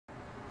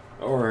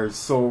Alright,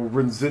 so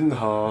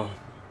Rinzinha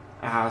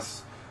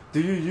asks,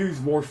 do you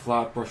use more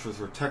flat brushes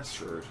or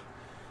textured?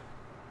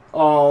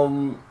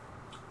 Um,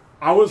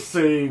 I would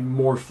say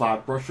more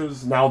flat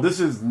brushes. Now, this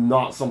is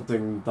not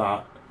something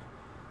that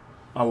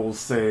I will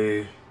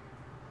say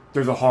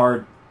there's a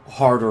harder,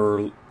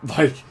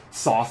 like,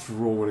 soft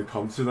rule when it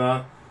comes to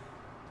that.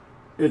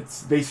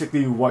 It's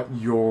basically what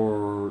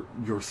your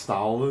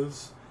style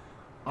is.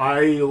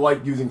 I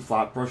like using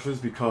flat brushes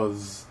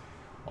because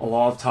a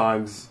lot of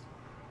times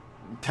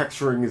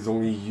texturing is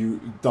only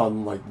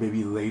done like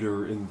maybe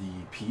later in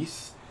the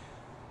piece.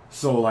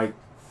 So like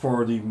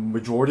for the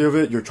majority of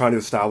it, you're trying to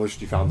establish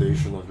the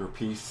foundation of your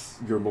piece.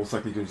 You're most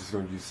likely just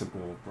going to use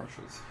simple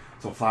brushes.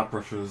 So flat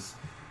brushes,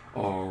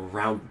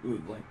 round,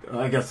 like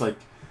I guess like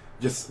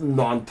just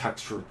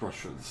non-textured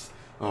brushes.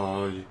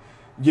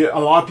 Yeah, a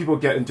lot of people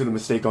get into the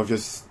mistake of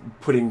just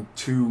putting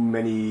too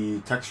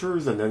many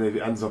textures, and then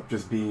it ends up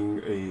just being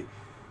a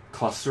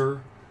cluster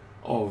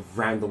of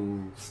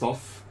random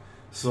stuff.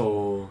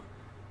 So,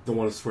 don't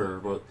want to swear,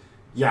 but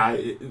yeah,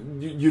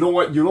 you don't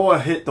want to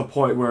hit the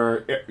point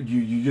where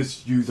you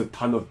just use a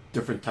ton of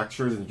different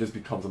textures and it just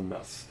becomes a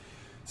mess.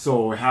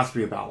 So it has to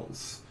be a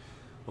balance.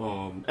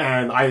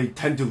 And I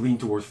tend to lean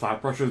towards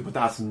flat brushes, but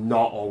that's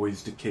not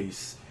always the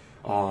case.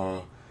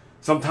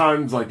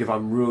 Sometimes, like, if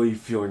I'm really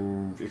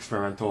feeling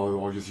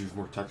experimental, I'll just use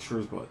more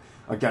textures, but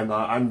again,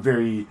 I'm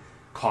very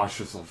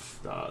cautious of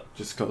that,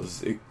 just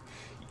because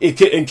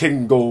it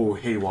can go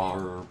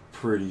haywire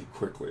pretty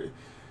quickly.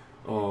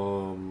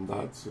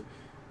 That's...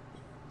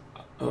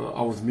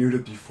 I was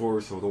muted before,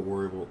 so don't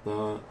worry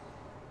about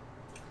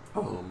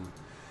that.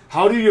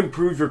 How do you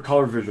improve your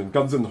color vision?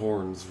 Guns and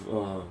Horns,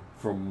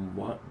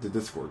 from the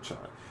Discord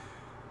chat.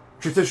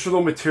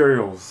 Traditional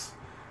materials.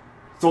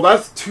 So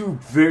that's two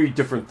very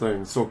different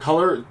things. So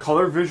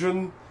color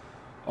vision,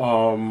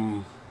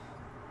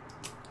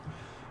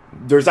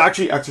 there's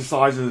actually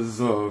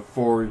exercises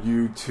for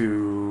you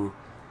to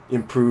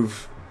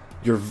improve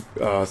your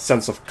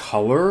sense of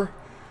color.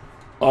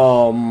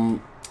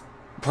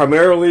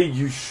 Primarily,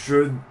 you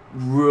should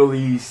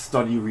really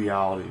study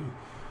reality.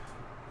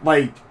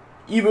 Like,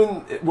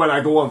 even when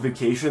I go on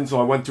vacation, so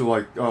I went to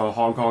like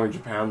Hong Kong and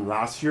Japan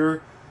last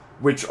year,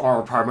 which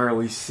are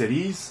primarily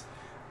cities,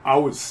 I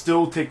would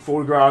still take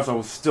photographs, I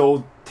would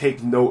still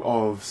take note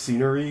of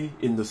scenery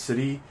in the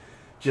city,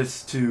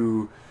 just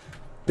to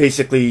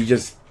basically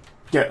just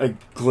get a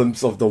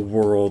glimpse of the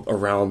world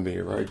around me,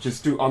 right?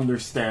 Just to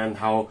understand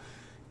how,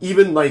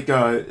 even like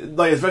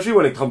especially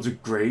when it comes to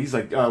grays,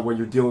 like when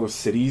you're dealing with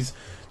cities,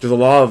 there's a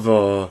lot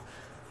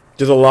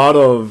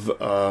of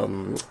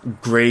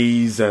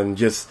grays and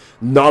just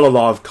not a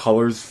lot of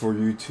colors for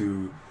you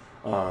to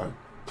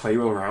play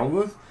around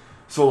with.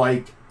 So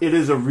like, it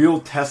is a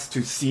real test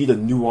to see the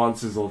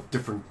nuances of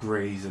different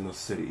grays in a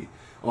city.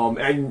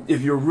 And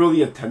if you're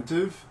really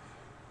attentive,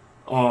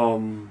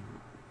 and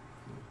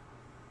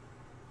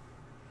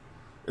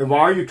why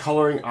are you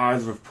coloring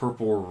eyes with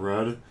purple or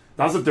red?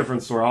 That's a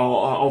different story.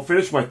 I'll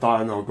finish my thought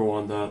and I'll go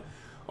on that.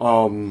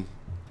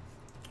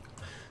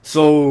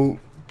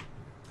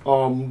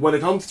 When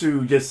it comes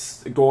to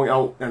just going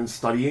out and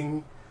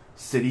studying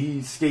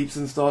cityscapes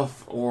and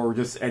stuff, or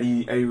just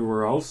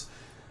anywhere else,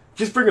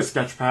 just bring a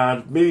sketch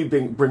pad,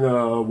 maybe bring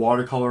a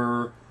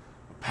watercolor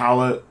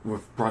palette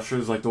with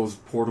brushes, like those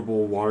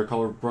portable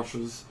watercolor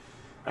brushes,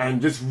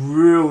 and just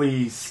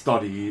really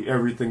study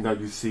everything that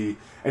you see.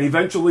 And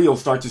eventually you'll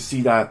start to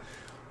see that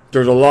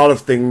there's a lot of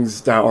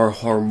things that are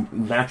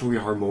naturally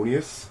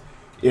harmonious,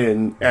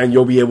 and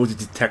you'll be able to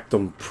detect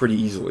them pretty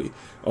easily.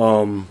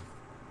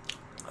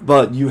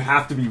 But you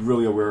have to be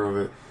really aware of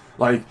it.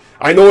 Like,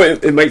 I know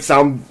it might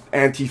sound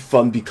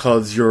anti-fun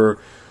because if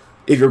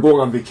you're going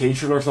on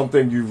vacation or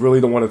something, you really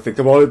don't want to think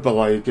about it, but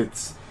like,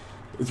 it's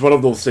one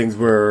of those things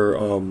where,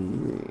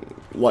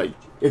 like,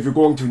 if you're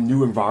going to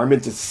new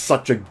environments, it's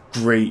such a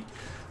great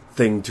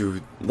thing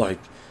to, like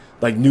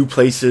new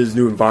places,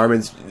 new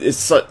environments.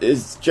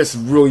 It's just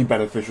really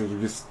beneficial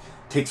to just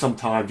take some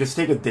time, just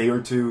take a day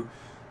or two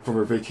from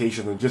your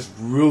vacation and just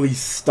really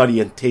study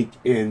and take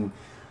in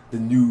the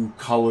new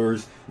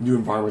colors, new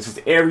environments.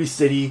 Because every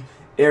city,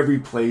 every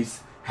place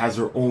has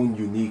their own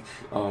unique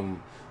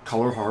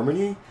color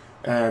harmony,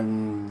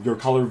 and your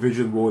color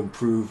vision will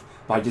improve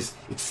by just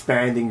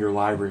expanding your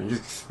library and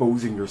just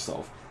exposing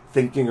yourself,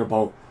 thinking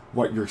about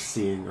what you're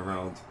seeing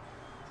around.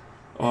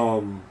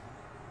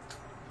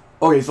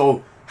 Okay,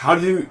 so how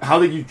did you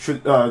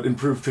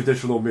improve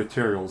traditional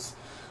materials?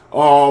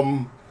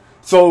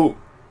 So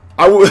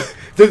I would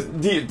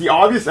the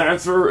obvious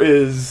answer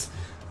is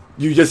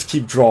you just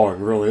keep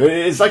drawing. Really,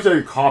 it's like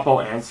a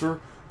cop-out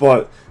answer,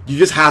 but you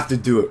just have to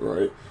do it,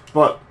 right?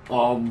 But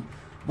one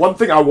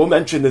thing I will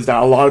mention is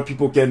that a lot of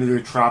people get into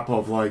the trap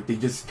of, like, they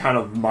just kind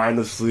of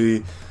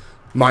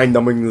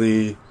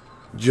mind-numbingly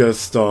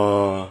just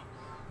I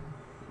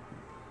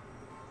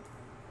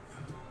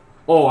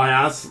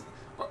asked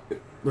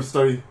the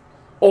study.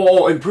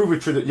 Improve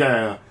with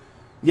yeah.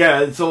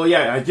 So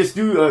yeah, I just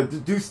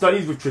do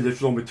studies with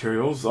traditional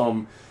materials.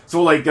 So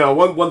like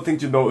one thing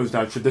to note is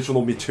that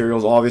traditional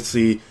materials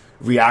obviously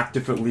react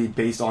differently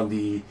based on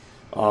the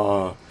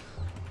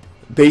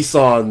based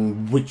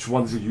on which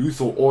ones you use.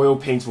 So oil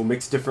paints will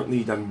mix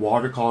differently than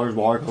watercolors.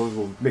 Watercolors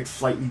will mix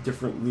slightly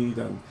differently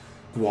than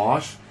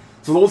gouache.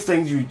 So those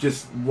things you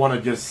just want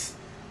to just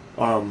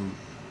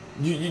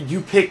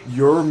you pick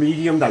your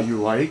medium that you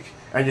like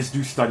and just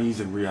do studies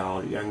in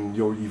reality, and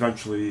you'll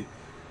eventually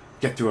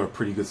get to a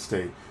pretty good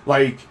state.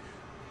 Like,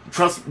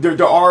 trust,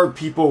 there are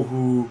people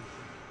who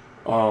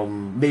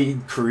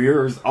made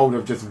careers out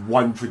of just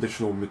one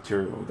traditional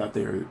material that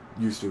they're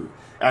used to,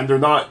 and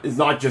it's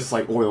not just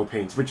like oil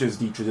paints, which is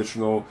the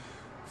traditional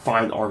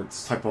fine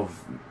arts type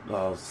of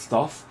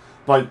stuff.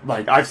 But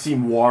like, I've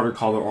seen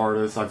watercolor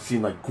artists, I've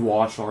seen like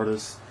gouache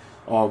artists.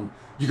 You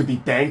could be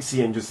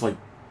Banksy and just like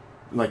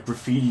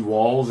graffiti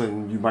walls,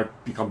 and you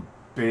might become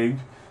big.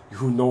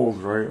 Who knows,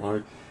 right?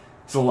 Like,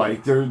 so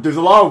like there's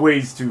a lot of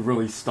ways to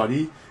really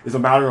study. It's a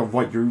matter of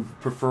what you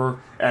prefer,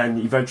 and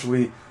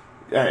eventually,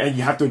 and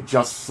you have to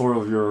adjust sort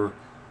of your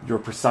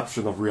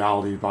perception of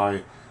reality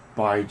by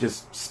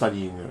just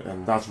studying it,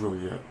 and that's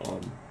really it.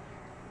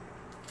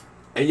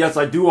 And yes,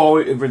 I do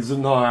always. When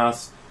Zinha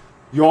asks,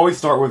 you always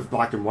start with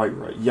black and white,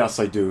 right? Yes,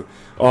 I do.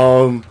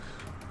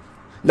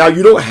 Now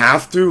you don't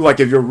have to. Like,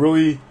 if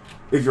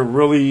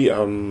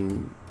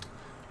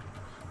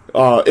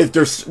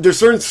there's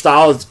certain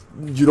styles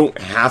you don't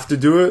have to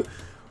do it.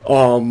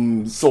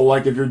 So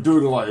like, if you're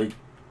doing like,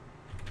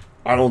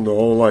 I don't know,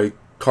 like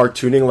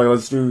cartooning, like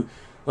let's do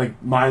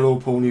like My Little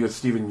Pony or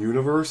Steven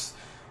Universe,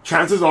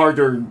 chances are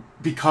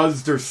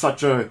because they're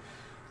such a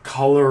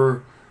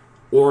color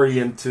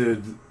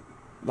oriented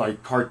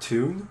like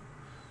cartoon,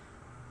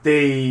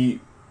 they're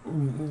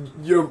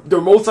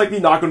most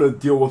likely not going to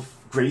deal with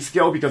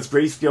grayscale, because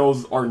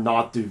grayscales are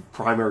not the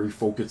primary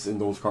focus in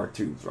those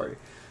cartoons, right?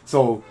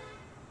 So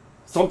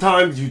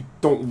sometimes you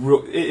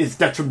don't it's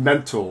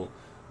detrimental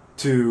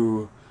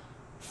to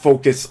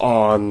focus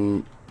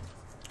on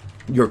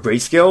your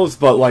grayscales,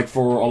 but like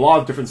for a lot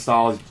of different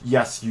styles,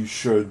 yes, you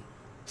should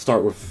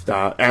start with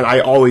that, and I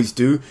always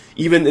do,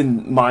 even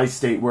in my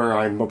state where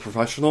I'm a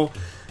professional.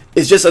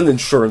 It's just an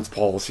insurance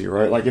policy,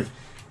 right? Like,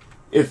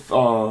 if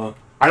I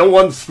don't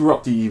want to screw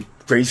up the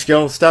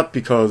grayscale step,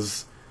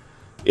 because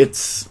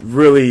it's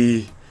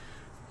really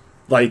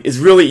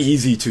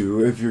easy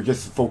to, if you're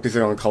just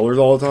focusing on colors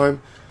all the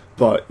time.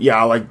 But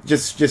yeah, like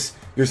just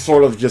you're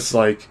sort of just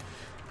like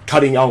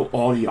cutting out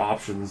all the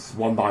options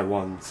one by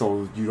one,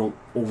 so you don't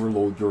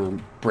overload your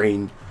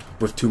brain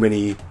with too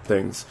many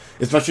things.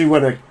 Especially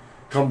when it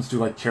comes to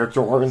like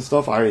character art and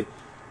stuff. I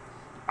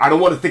don't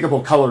want to think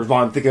about colors, but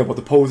I'm thinking about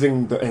the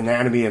posing, the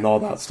anatomy, and all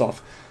that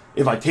stuff.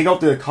 If I take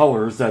out the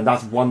colors, then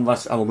that's one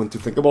less element to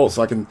think about,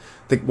 so I can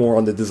think more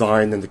on the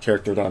design and the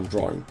character that I'm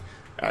drawing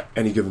at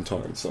any given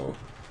time. So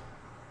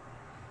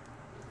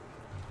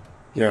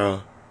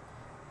yeah.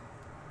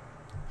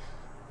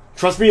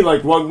 Trust me,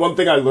 like one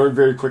thing I learned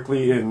very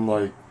quickly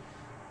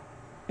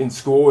in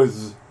school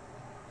is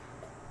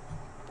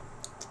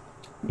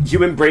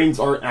human brains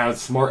aren't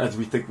as smart as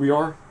we think we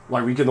are.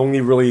 Like, we can only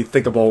really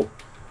think about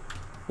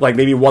like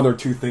maybe one or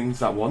two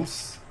things at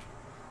once.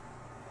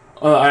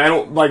 I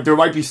don't, like, there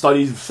might be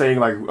studies saying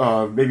like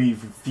maybe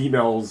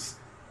females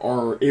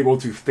are able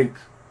to think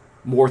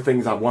more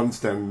things at once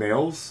than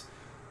males,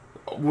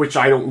 which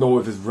I don't know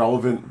if is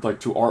relevant like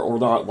to art or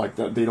not. Like,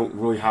 that they don't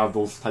really have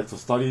those types of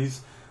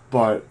studies,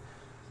 but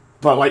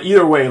like,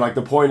 either way, like,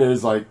 the point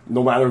is, like,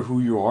 no matter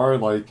who you are,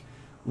 like,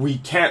 we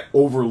can't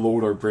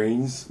overload our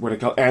brains when it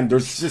comes, and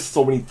there's just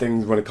so many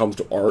things when it comes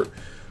to art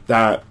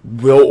that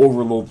will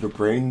overload your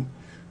brain,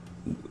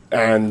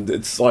 and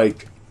it's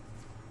like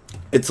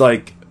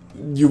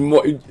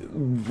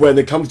when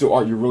it comes to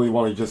art, you really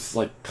want to just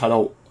like cut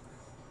out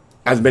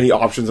as many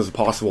options as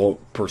possible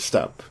per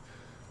step.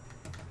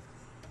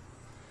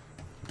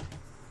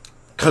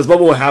 Because what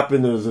will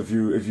happen is, if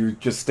you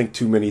just think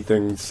too many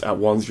things at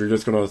once, you're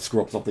just gonna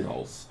screw up something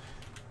else.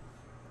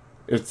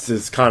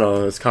 It's kind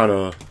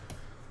of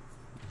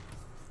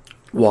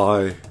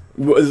why.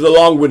 It's a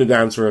long-winded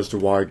answer as to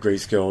why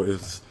grayscale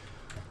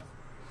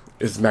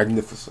is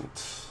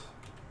magnificent,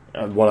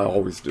 and what I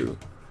always do.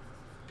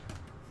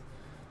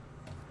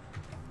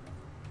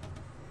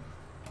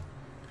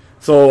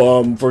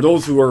 So for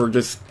those who are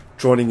just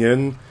joining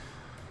in,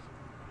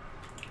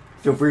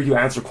 feel free to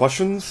answer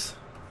questions.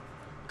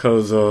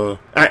 Because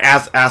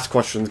ask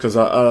questions, because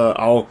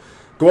I'll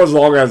go as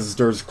long as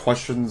there's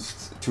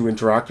questions to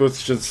interact with,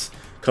 just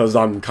because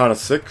I'm kind of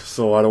sick,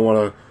 so I don't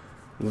want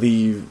to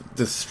leave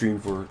this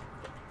stream for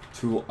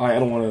I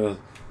don't want to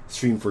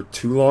stream for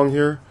too long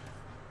here.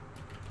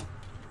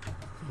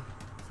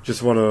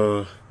 Just want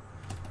to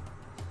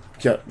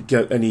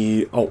get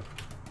any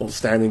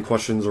outstanding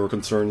questions or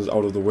concerns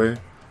out of the way.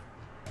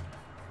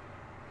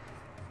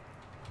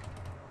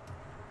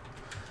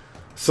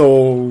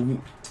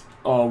 So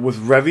with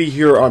Revy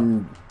here,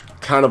 I'm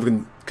kind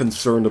of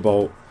concerned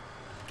about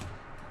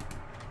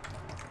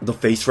the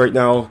face right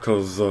now,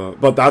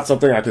 but that's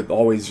something I could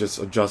always just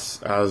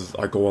adjust as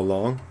I go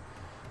along.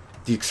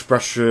 The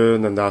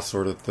expression and that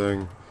sort of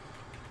thing.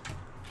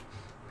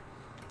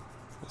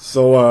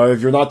 So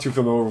if you're not too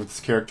familiar with this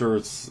character,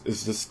 it's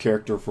this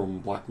character from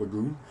Black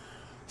Lagoon.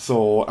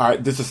 So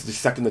this is the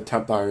second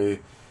attempt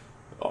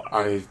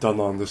I've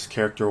done on this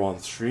character on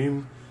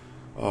stream.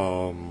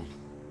 But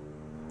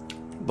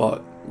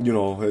you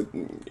know,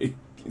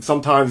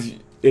 sometimes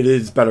it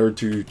is better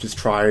to just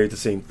try the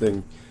same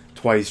thing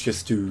twice,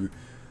 just so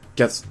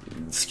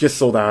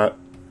that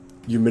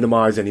you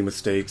minimize any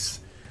mistakes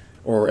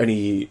or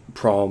any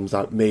problems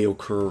that may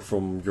occur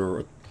from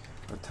your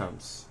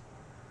attempts.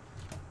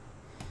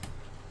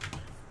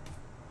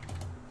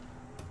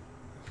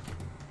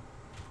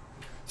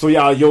 So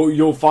yeah,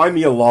 you'll find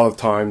me a lot of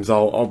times.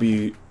 I'll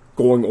be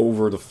going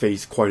over the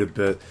face quite a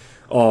bit.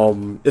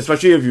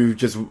 Especially if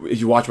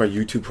you watch my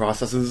YouTube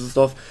processes and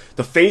stuff.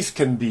 The face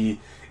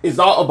it's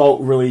not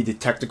about really the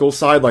technical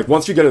side. Like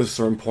once you get to a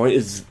certain point,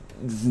 it's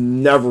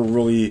never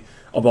really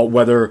about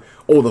whether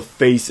the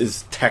face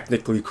is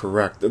technically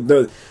correct.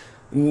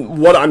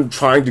 What I'm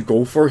trying to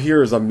go for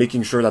here is I'm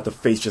making sure that the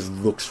face just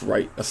looks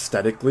right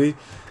aesthetically,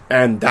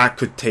 and that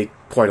could take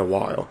quite a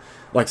while.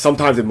 Like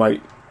sometimes it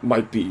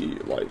might be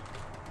like,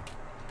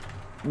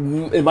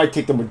 it might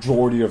take the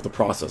majority of the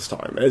process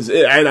time,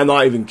 and I'm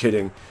not even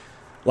kidding.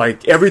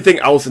 Like everything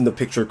else in the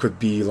picture could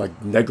be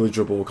like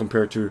negligible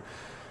compared to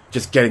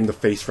just getting the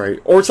face right.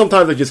 Or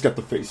sometimes I just get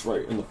the face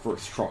right in the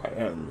first try,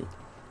 and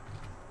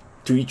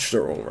to each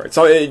their own, right?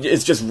 So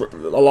it's just, a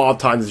lot of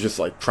times it's just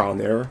like trial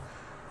and error.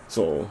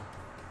 So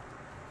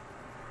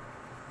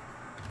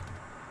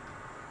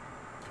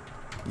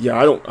yeah,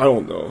 I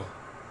don't know.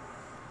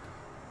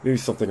 Maybe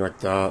something like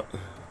that.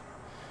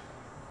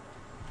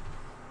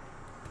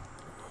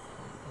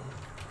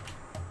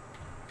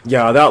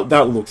 Yeah,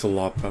 that looks a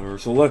lot better.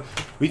 So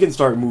we can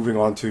start moving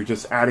on to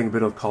just adding a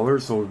bit of color.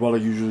 So what I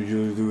usually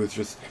do is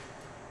just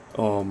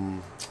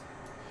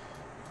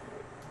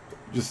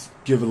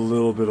give it a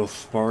little bit of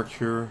spark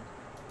here.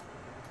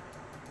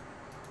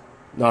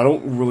 Now I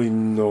don't really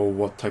know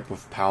what type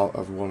of palette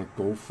I want to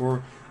go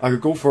for. I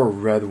could go for a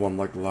red one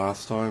like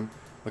last time,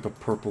 like a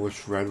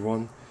purplish red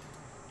one.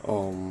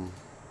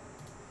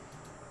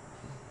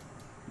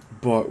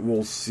 But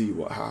we'll see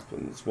what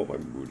happens, what my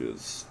mood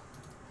is.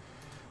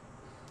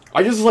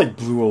 I just like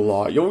blue a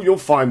lot. You'll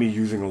find me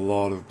using a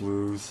lot of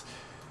blues.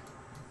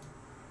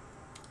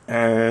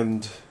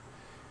 And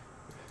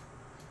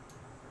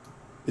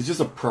it's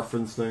just a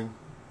preference thing.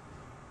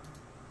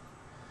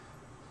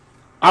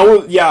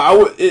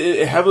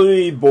 It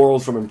heavily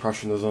borrows from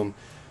Impressionism.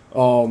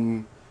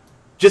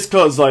 Just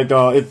cause like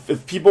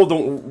if people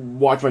don't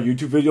watch my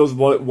YouTube videos,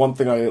 one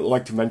thing I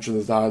like to mention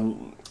is that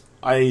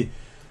I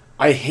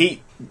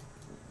hate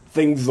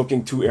things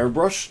looking too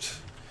airbrushed,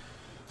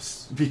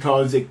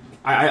 because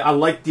I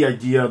like the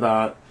idea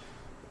that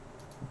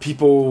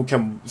people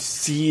can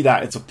see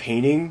that it's a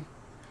painting,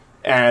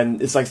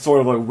 and it's like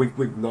sort of like wink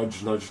wink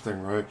nudge nudge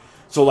thing, right?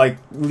 So like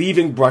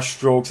leaving brush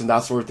strokes and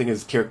that sort of thing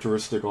is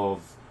characteristic of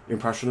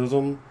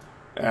Impressionism,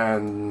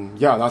 and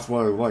yeah, that's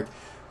what I like.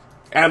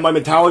 And my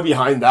mentality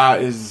behind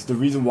that is the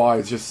reason why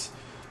is just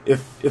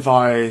if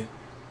I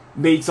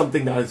made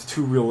something that is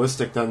too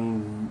realistic,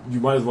 then you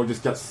might as well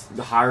just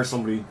hire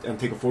somebody and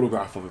take a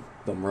photograph of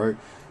them, right?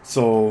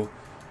 So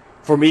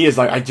for me, it's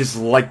like I just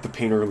like the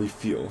painterly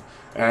feel,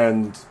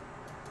 and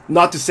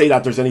not to say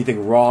that there's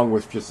anything wrong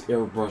with just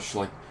airbrush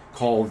like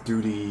Call of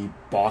Duty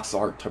box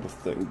art type of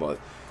thing, but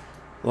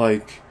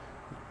like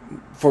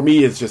for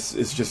me, it's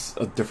just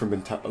a different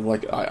mentality.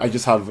 Like I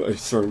just have a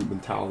certain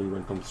mentality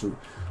when it comes to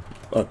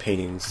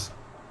paintings.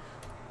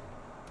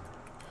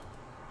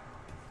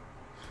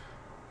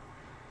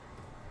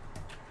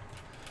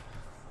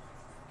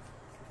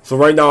 So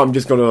right now I'm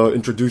just gonna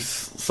introduce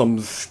some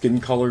skin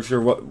colors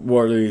here.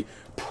 What are the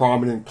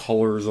prominent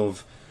colors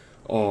of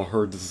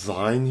her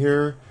design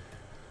here?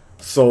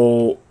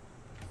 So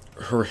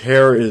her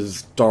hair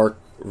is dark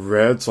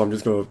red, so I'm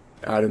just gonna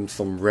add in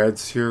some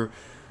reds here.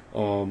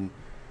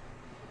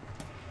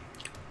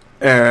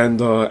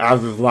 And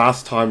as with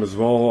last time as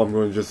well, I'm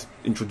going to just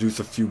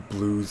introduce a few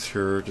blues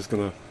here. Just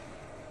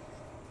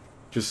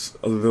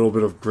a little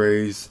bit of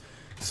grays.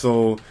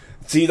 So,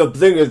 see, the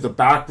thing is, the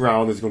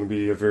background is going to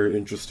be a very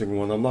interesting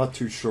one. I'm not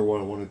too sure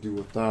what I want to do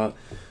with that,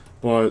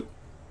 but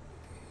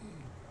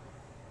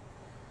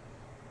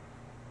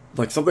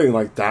like something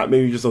like that,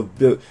 maybe just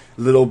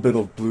little bit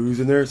of blues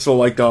in there. So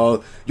like,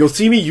 you'll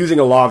see me using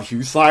a lot of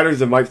hue sliders.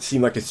 It might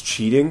seem like it's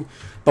cheating,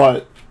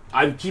 but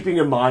I'm keeping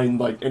in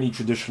mind like any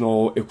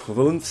traditional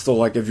equivalents. So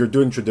like if you're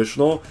doing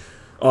traditional,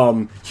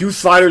 hue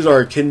sliders are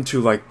akin to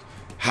like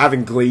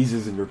having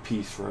glazes in your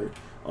piece, right?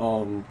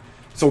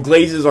 So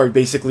glazes are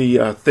basically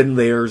thin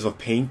layers of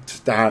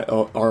paint that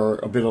are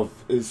a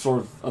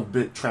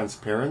bit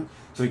transparent,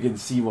 so you can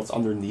see what's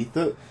underneath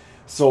it.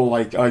 So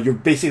like you're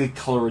basically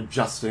color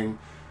adjusting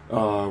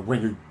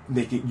when you're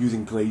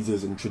using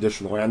glazes in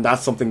traditional, and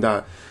that's something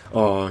that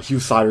hue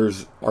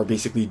sliders are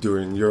basically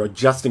doing. You're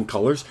adjusting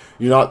colors.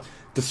 You're not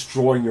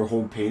destroying your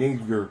whole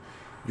painting. You're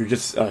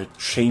just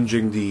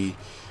changing the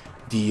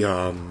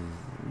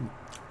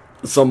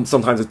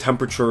sometimes the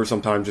temperature,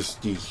 sometimes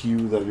just the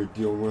hue that you're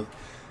dealing with.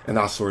 and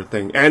that sort of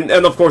thing. And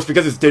of course,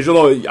 because it's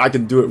digital, I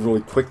can do it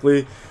really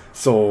quickly,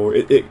 so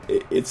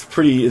it's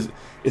pretty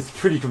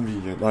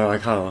convenient. I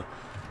kind of.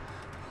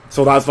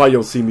 So that's why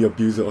you'll see me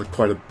abuse it like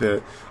quite a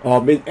bit.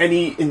 In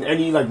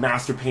any like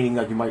master painting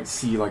that you might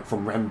see like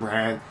from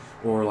Rembrandt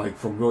or like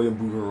from William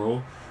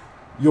Bouguereau,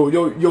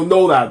 you'll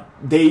know that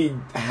they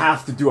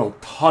have to do a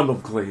ton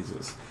of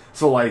glazes.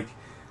 So like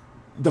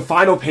the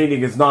final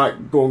painting is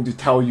not going to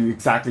tell you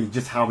exactly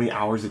just how many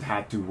hours it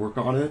had to work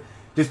on it.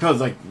 Just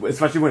because like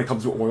especially when it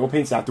comes to oil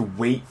paints, they have to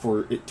wait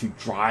for it to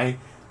dry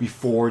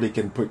before they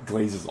can put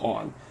glazes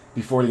on,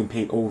 before they can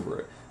paint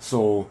over it.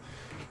 So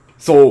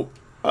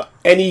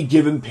any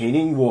given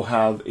painting will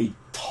have a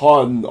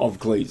ton of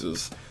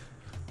glazes.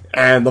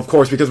 And of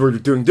course, because we're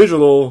doing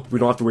digital, we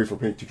don't have to wait for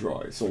paint to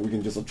dry. So we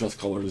can just adjust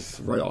colors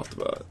right off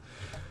the bat.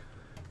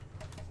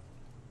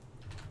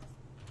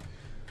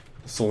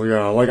 So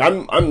yeah, like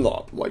I'm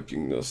not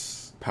liking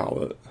this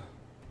palette.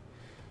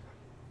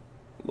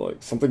 Like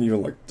something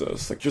even like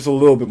this, like just a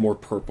little bit more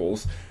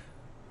purples.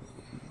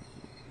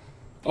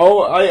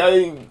 Oh,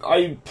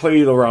 I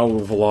played around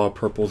with a lot of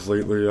purples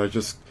lately. It's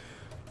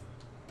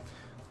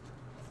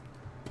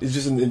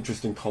just an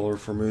interesting color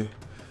for me.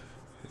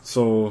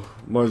 So,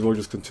 might as well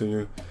just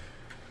continue.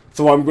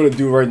 So what I'm going to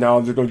do right now,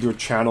 I'm just going to do a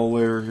channel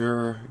layer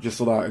here, just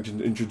so that I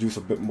can introduce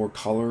a bit more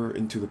color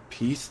into the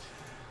piece.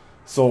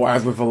 So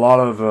as with a lot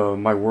of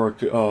my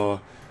work,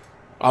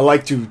 I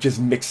like to just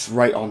mix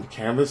right on the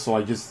canvas,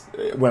 so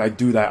when I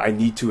do that, I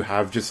need to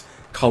have just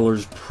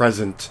colors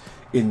present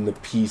in the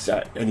piece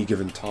at any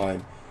given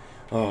time.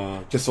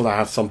 Just so that I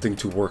have something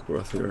to work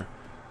with here.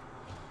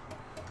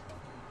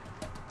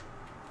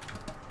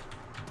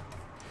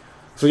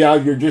 So yeah,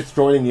 if you're just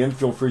joining in,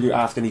 feel free to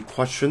ask any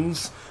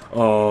questions.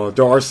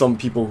 There are some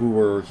people who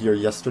were here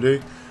yesterday.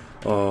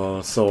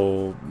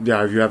 So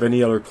yeah, if you have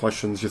any other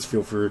questions, just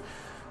feel free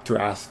to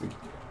ask,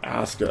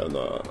 and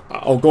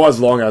I'll go as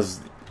long as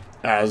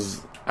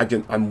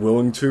I'm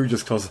willing to,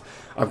 just because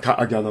I'm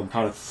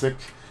kind of sick,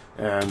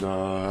 and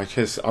I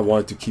guess I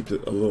wanted to keep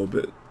it a little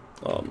bit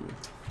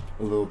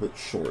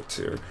short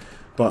here,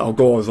 but I'll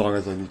go as long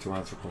as I need to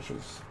answer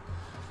questions.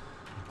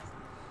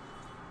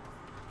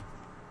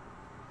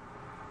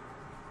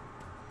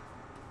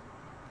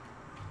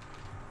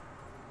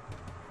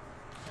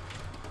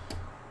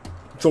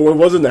 So it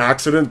was an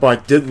accident, but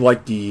I did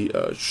like the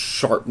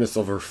sharpness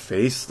of her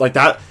face. Like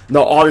that,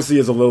 now obviously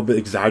is a little bit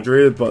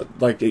exaggerated, but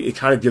like it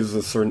kind of gives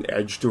a certain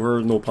edge to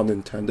her, no pun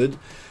intended.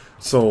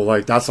 So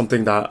like that's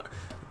something that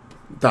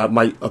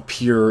might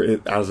appear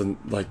as an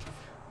like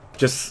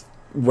just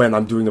when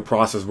I'm doing the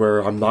process where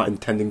I'm not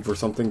intending for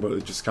something, but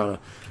it just kind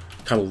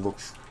of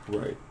looks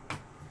right.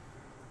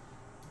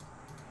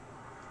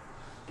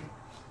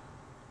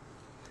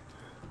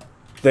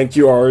 Thank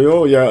you,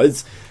 Ario. Yeah,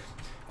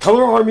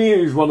 color harmony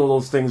is one of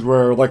those things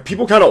where like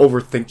people kind of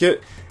overthink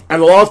it,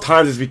 and a lot of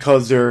times it's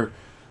because they're.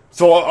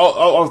 So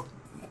I'll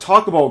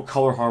talk about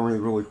color harmony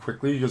really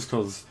quickly, just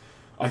because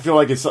I feel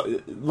like it's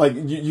like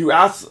you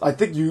asked. I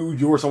think you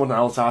or someone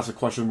else asked a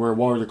question where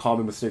what are the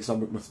common mistakes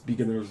some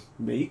beginners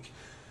make.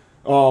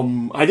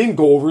 I didn't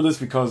go over this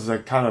because I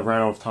kind of ran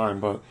out of time,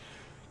 but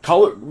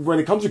when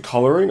it comes to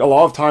coloring, a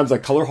lot of times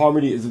like color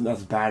harmony isn't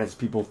as bad as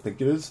people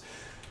think it is.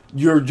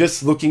 You're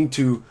just looking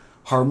to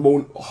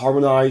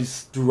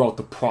harmonize throughout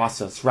the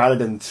process rather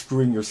than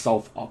screwing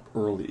yourself up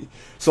early.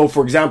 So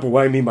for example,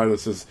 what I mean by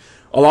this is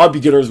a lot of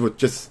beginners would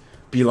just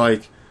be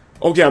like,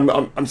 okay,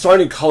 I'm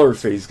starting a color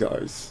phase,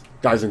 guys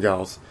and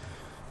gals.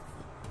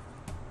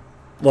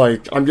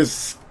 Like I'm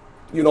just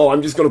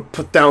gonna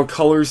put down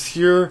colors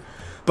here.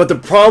 But the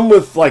problem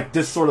with like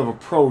this sort of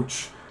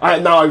approach,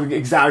 now I'm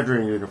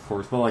exaggerating it of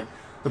course, but like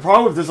the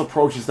problem with this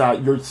approach is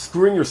that you're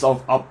screwing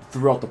yourself up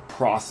throughout the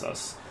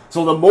process.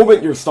 So the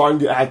moment you're starting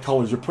to add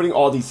colors, you're putting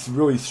all these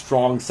really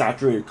strong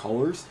saturated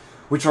colors,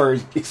 which are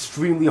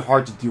extremely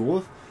hard to deal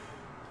with,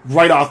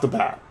 right off the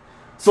bat.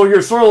 So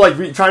you're sort of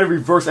like trying to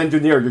reverse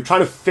engineer. You're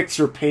trying to fix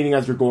your painting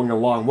as you're going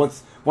along.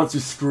 Once you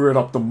screw it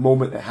up the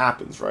moment it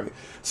happens, right?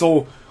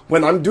 So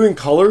when I'm doing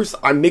colors,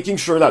 I'm making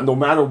sure that no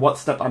matter what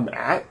step I'm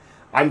at,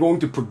 I'm going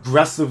to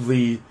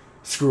progressively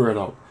screw it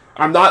up.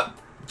 I'm not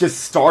just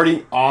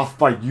starting off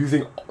by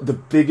using the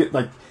big,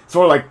 like,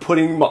 sort of like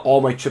putting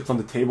all my chips on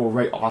the table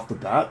right off the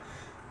bat.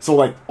 So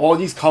like all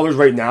these colors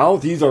right now,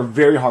 these are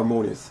very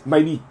harmonious.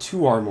 Might be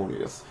too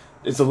harmonious.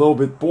 It's a little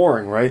bit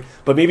boring, right?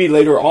 But maybe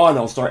later on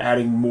I'll start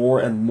adding more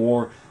and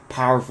more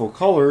powerful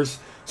colors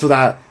so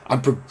that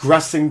I'm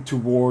progressing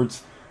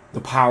towards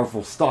the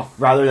powerful stuff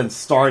rather than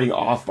starting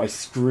off by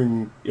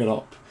screwing it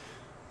up.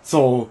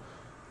 So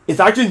it's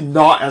actually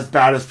not as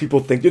bad as people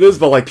think it is,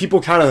 but like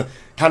people kind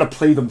of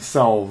play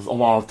themselves a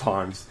lot of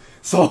times.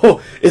 So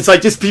it's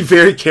like just be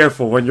very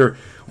careful when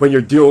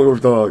you're dealing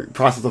with the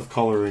process of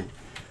coloring.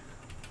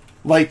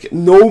 Like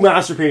no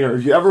master painter,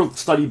 if you ever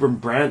study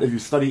Rembrandt, if you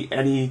study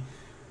any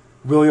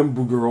William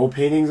Bouguereau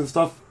paintings and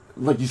stuff,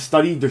 like you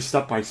study their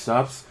step by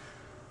steps,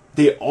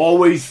 they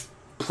always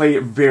play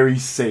it very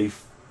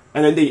safe,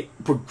 and then they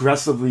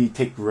progressively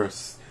take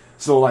risks.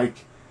 So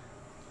like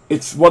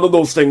it's one of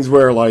those things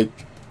where like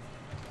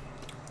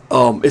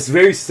It's a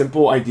very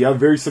simple idea,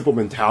 very simple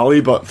mentality,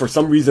 but for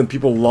some reason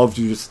people love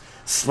to just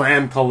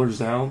slam colors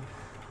down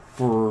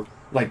for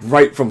like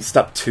right from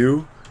step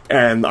 2,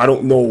 and I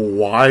don't know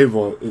why,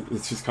 but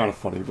it's just kind of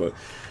funny. But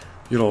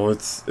you know,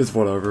 it's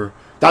whatever.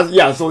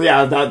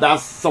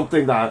 That's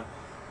something that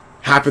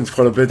happens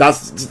quite a bit.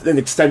 That's an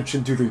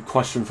extension to the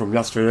question from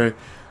yesterday.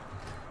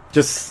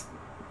 Just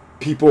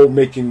people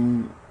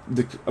making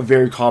a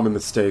very common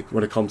mistake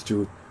when it comes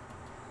to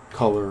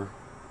color.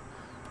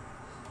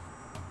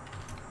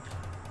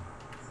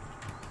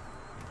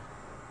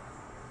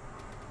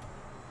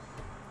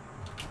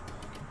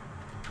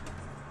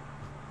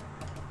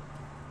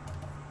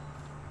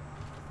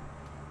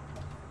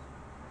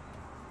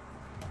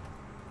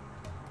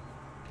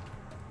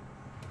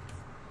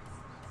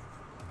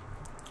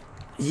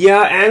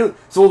 Yeah, and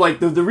so like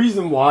the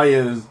reason why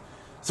is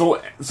so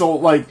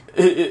like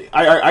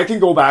I can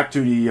go back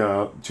to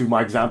the to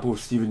my example of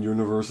Steven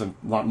Universe and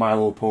My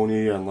Little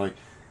Pony and like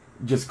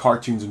just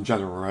cartoons in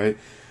general, right?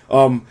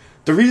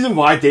 The reason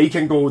why they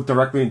can go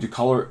directly into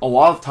color a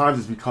lot of times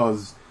is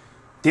because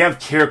they have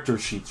character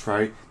sheets,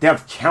 right? They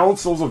have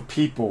councils of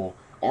people,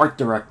 art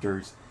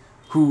directors,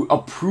 who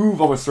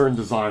approve of a certain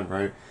design,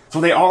 right?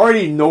 So they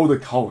already know the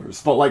colors.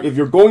 But like if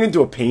you're going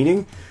into a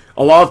painting,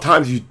 a lot of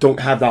times you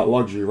don't have that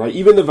luxury, right?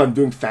 Even if I'm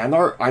doing fan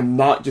art, I'm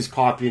not just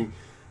copying,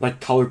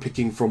 like, color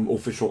picking from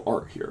official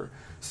art here.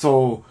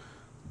 So,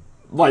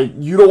 like,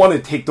 you don't want to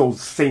take those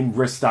same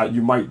risks that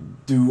you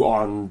might do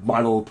on My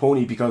Little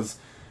Pony because,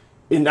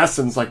 in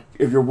essence, like,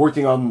 if you're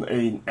working on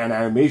an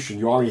animation,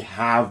 you already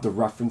have the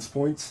reference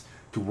points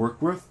to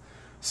work with.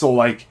 So,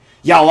 like,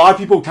 yeah, a lot of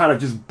people kind of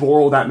just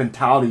borrow that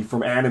mentality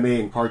from anime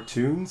and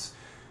cartoons,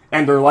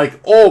 and they're like,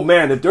 oh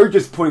man, if they're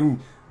just putting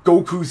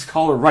Goku's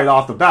color right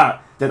off the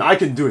bat, then I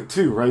can do it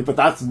too, right? But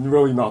that's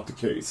really not the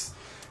case.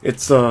 It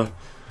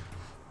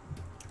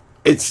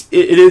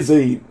is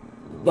a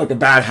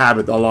bad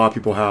habit that a lot of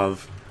people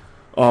have,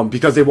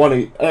 because they want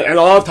to, and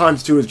a lot of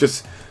times too is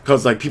just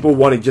because like people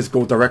want to just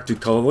go direct to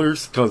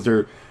colors because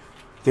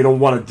they don't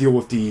want to deal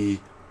with the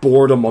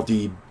boredom of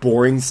the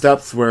boring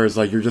steps, whereas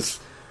like you're just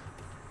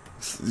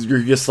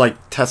like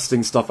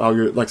testing stuff out.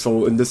 You're like,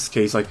 so in this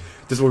case, like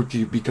this would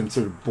be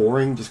considered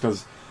boring just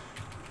because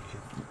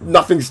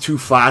nothing's too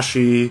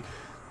flashy.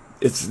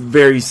 It's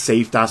very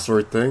safe, that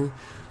sort of thing.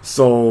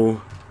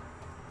 So,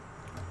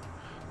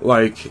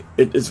 like,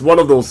 it's one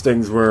of those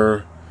things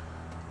where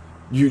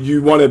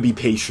you want to be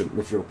patient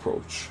with your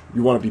approach.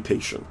 You want to be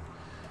patient.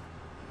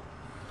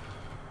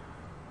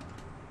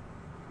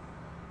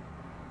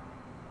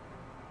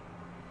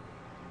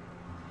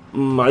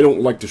 I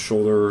don't like the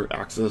shoulder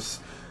axis.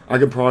 I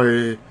could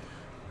probably...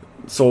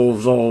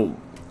 So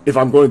if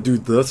I'm going to do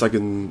this, I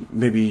can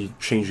maybe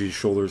change these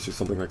shoulders or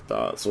something like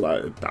that so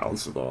that it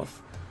balances off.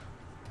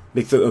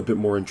 Makes it a bit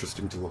more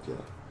interesting to look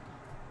at.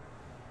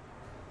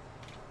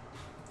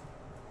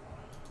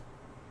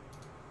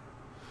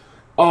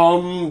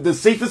 The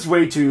safest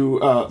way to...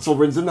 so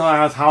Renzinha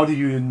asks, how do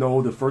you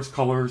know the first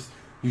colors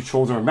you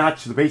chose are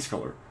matched to the base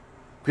color?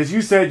 Because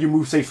you said you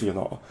move safely and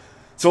all.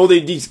 So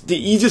the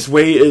easiest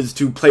way is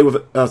to play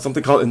with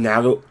something called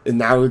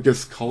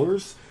analogous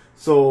colors.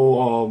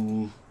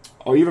 So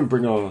I'll even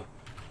bring a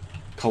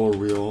color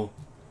wheel.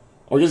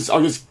 I'll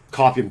just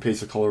copy and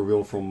paste a color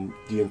wheel from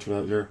the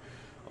internet here.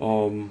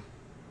 Okay,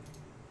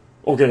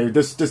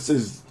 this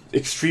is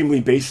extremely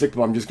basic,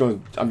 but I'm just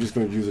gonna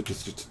use it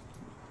just to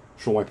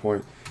show my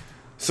point.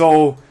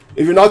 So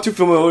if you're not too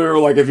familiar,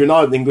 like if you're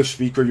not an English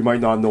speaker, you might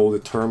not know the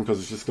term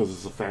because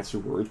it's a fancy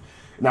word.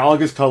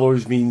 Analogous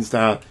colors means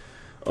that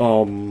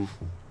you're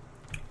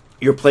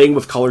playing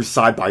with colors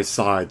side by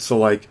side. So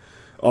like,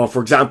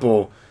 for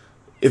example,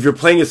 if you're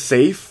playing it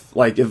safe,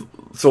 like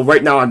so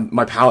right now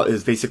my palette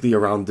is basically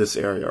around this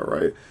area,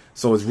 right?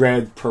 So it's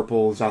red,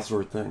 purple, that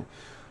sort of thing.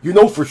 You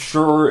know for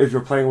sure if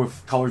you're playing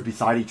with colors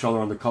beside each other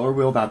on the color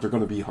wheel that they're going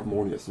to be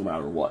harmonious no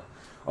matter what.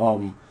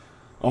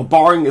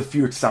 Barring a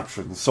few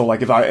exceptions. So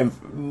like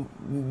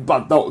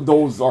but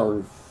those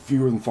are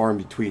few and far in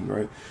between,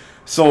 right?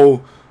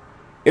 So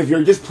if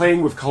you're just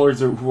playing with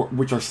colors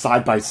which are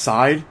side by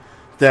side,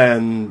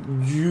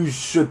 then you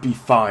should be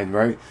fine,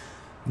 right?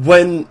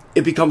 When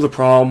it becomes a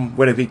problem,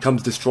 when it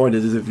becomes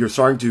disjointed, is if you're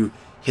starting to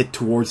hit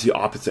towards the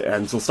opposite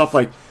end. So stuff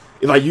like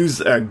if I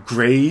use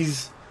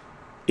grays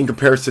in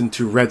comparison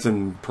to reds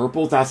and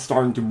purples, that's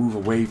starting to move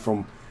away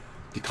from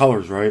the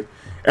colors, right?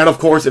 And of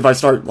course, if I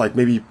start like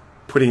maybe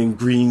putting in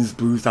greens,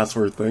 blues, that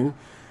sort of thing,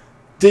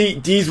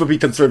 these would be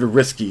considered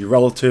risky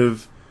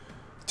relative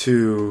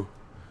to,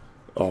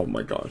 oh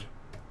my god.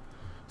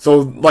 So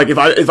like if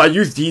I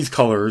use these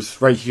colors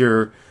right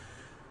here,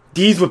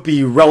 these would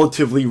be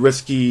relatively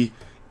risky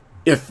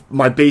if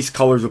my base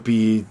colors would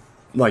be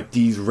like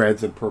these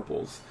reds and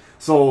purples.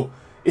 So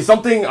it's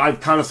something I've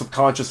kind of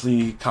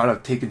subconsciously kind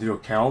of taken into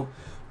account.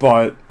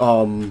 But,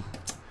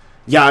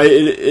 yeah,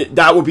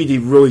 that would be the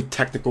really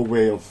technical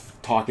way of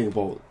talking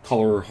about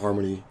color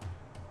harmony.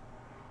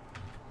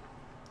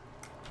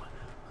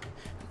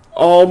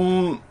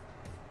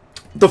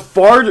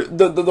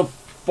 The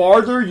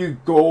farther you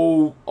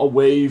go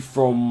away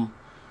from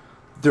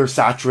their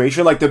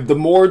saturation. Like the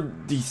more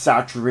the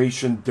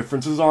saturation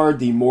differences are,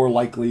 the more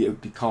likely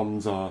it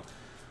becomes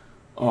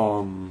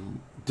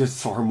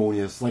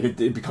disharmonious. Like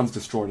it becomes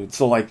disjointed.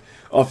 So like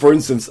for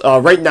instance,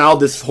 right now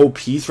this whole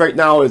piece right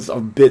now is a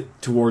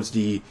bit towards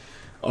the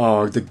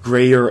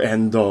grayer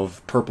end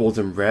of purples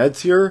and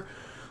reds here.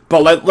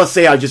 But let's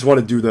say I just want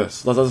to do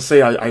this. Let's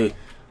say I'm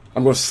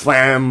going to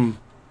slam.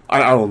 I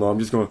don't know. I'm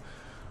just going to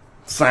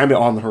slam it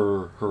on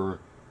her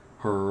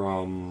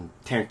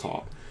tank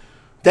top.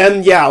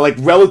 Then yeah, like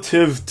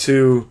relative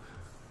to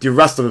the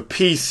rest of the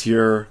piece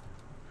here,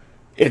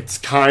 it's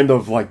kind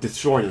of like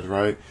disjointed,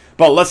 right?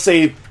 But let's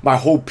say my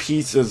whole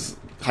piece is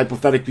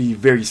hypothetically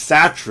very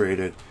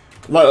saturated.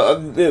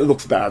 It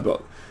looks bad,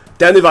 but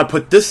then if I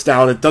put this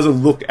down, it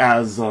doesn't look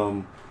as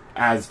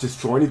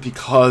disjointed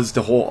because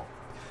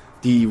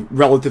the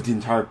relative to the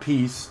entire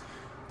piece,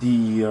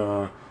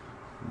 the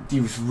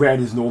red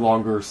is no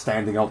longer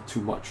standing out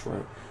too much,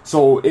 right?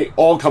 So it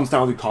all comes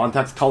down to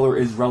context. Color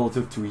is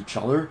relative to each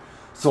other.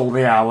 So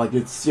yeah, like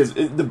it's just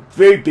the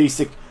very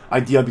basic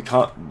idea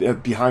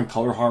behind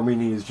color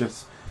harmony is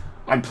just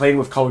I'm playing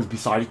with colors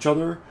beside each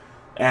other,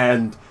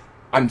 and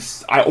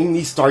I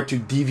only start to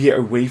deviate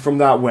away from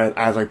that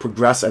as I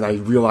progress and I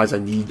realize I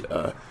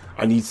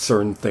need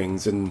certain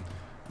things in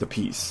the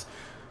piece.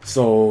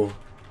 So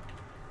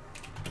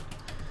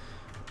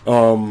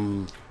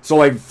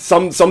like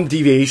some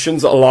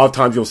deviations a lot of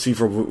times you'll see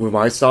with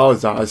my style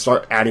is that I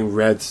start adding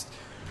reds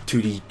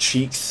to the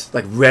cheeks,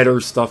 like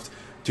redder stuff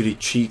to the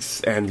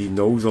cheeks and the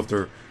nose of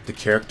the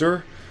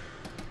character.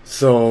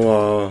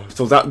 So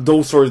that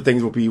those sort of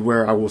things will be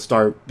where I will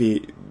start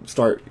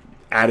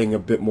adding a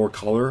bit more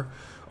color.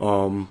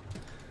 Now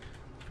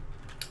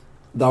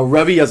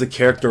Revy as a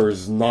character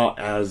is not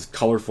as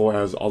colorful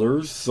as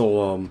others,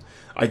 so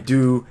I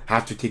do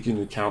have to take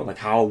into account like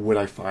how would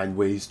I find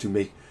ways to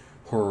make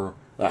her,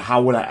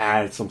 how would I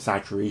add some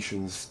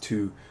saturations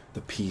to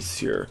the piece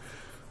here.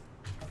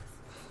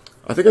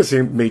 I think I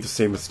made the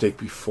same mistake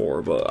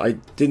before, but I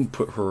didn't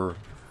put her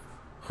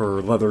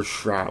leather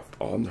strap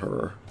on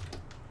her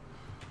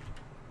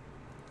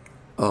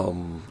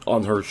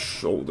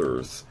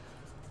shoulders.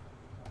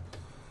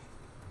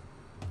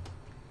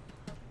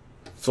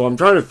 So I'm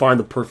trying to find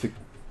the perfect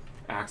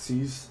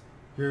axes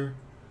here.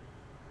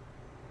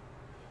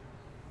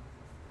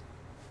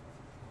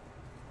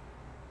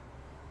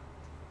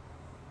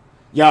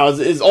 Yeah,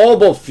 it's all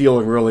about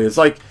feeling, really. It's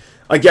like,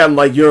 again,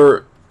 like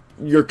you're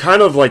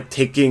kind of like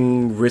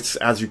taking risks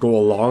as you go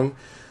along,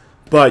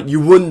 but you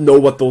wouldn't know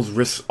what those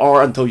risks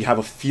are until you have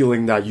a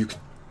feeling that you could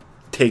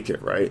take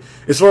it, right?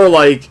 It's sort of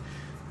like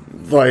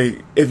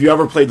if you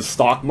ever play the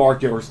stock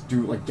market or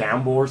do like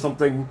gamble or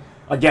something.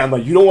 Again,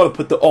 like you don't want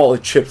to put all the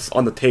chips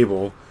on the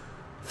table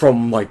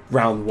from like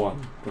round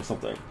one or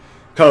something,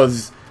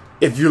 because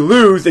if you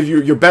lose, if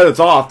your bet is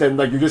off, then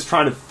like you're just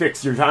trying to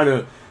fix. You're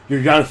trying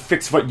to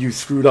fix what you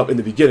screwed up in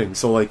the beginning.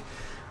 So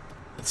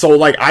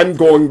I'm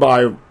going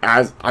by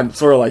as I'm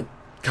sort of like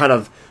kind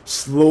of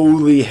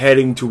slowly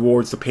heading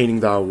towards the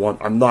painting that I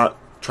want. I'm not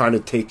trying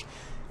to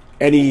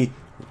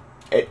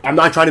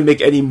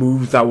make any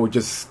moves that will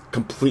just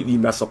completely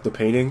mess up the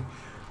painting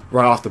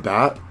right off the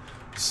bat.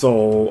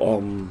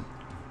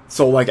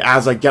 So like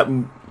as I get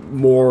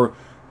more,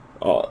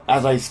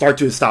 as I start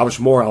to establish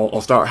more,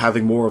 I'll start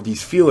having more of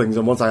these feelings,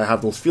 and once I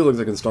have those feelings,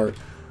 I can start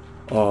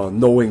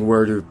knowing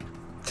where to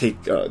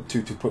take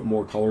to put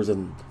more colors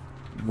and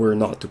where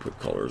not to put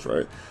colors,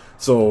 right?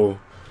 So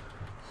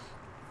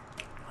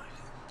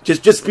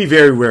just be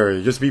very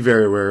wary. Just be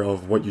very aware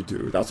of what you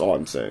do. That's all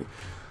I'm saying.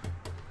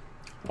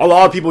 A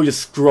lot of people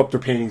just screw up their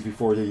paintings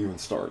before they even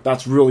start.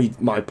 That's really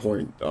my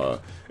point.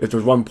 If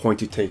there's one point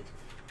to take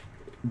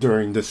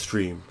during this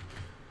stream.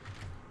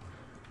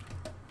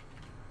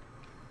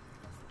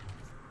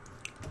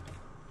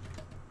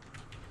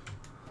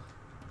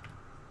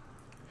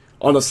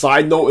 On a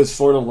side note, it's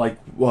sort of like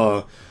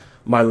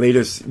my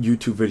latest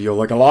YouTube video.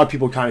 Like a lot of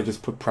people kind of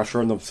just put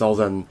pressure on themselves,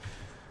 and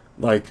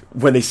like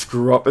when they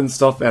screw up and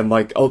stuff, and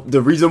like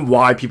the reason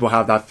why people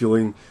have that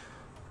feeling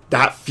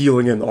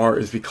in art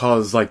is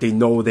because like they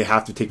know they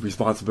have to take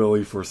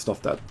responsibility for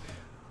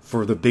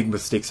for the big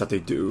mistakes that they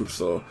do.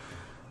 So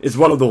it's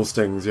one of those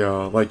things, yeah.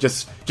 Like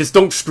just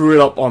don't screw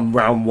it up on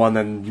round one,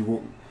 and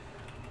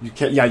you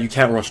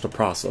can't rush the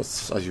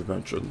process, as you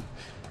mentioned.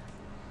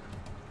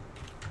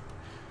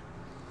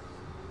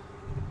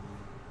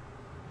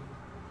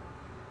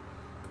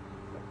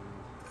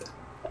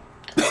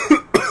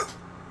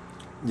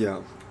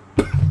 Yeah.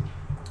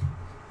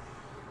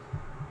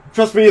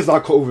 Trust me, it's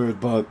not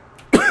COVID, but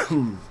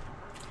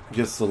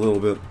just a little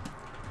bit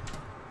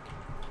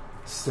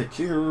sick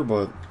here,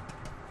 but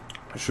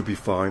I should be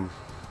fine.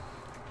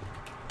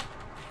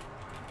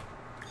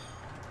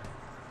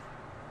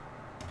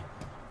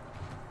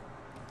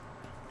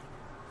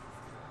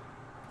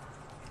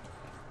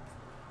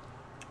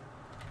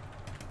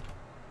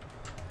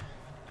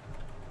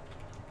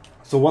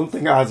 So one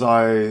thing as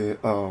I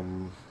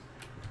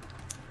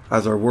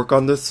work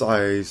on this,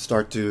 I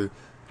start to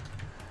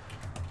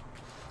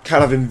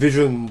kind of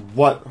envision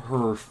what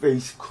her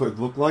face could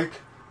look like.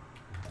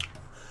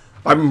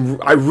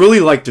 I really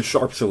like the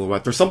sharp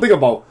silhouette. There's something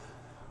about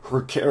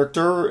her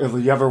character. If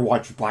you ever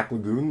watch Black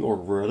Lagoon or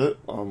read it,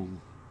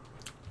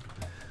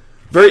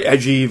 very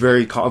edgy,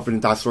 very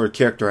confident, that sort of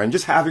character, and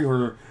just having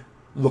her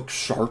look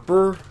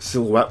sharper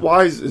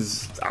silhouette-wise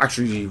is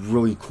actually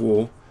really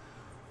cool.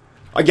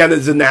 Again,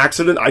 it's an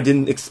accident. I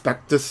didn't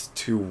expect this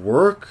to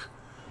work,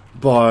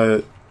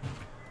 but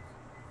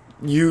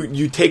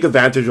you take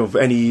advantage of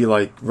any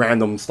like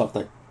random stuff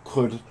that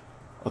could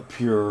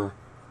appear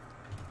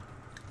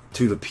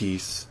to the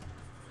piece.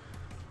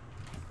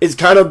 It's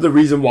kind of the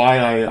reason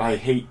why I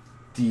hate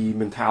the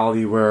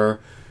mentality where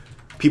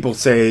people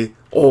say,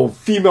 "Oh,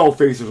 female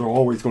faces are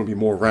always going to be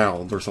more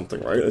round" or something,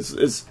 right?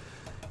 It's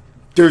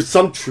there's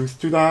some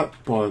truth to that,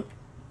 but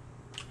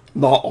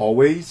not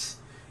always,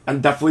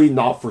 and definitely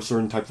not for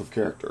certain types of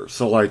characters.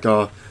 So like,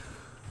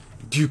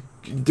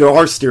 there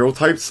are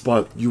stereotypes,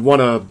 but you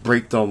want to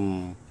break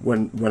them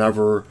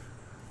whenever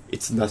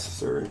it's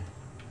necessary.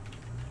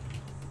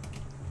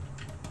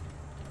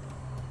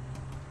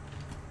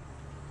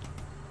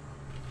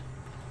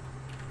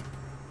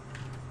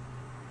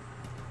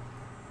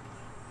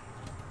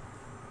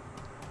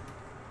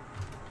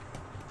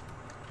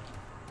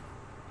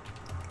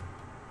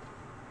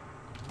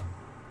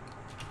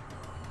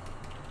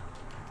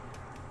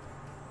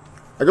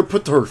 I could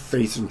put her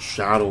face in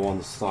shadow on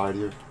the side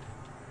here.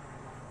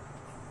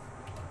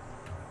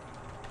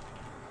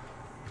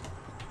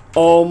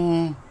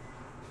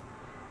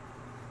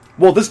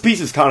 Well, this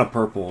piece is kind of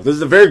purple. This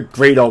is a very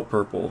grayed out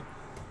purple.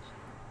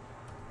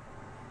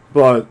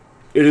 But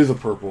it is a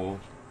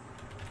purple.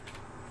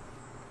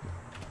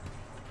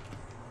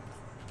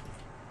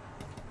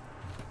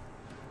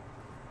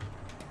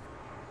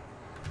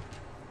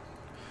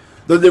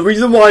 The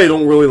reason why I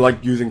don't really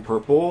like using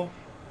purple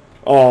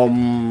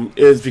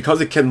is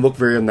because it can look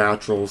very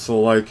unnatural. So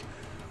like,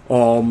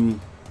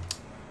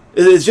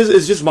 it's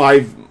just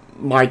my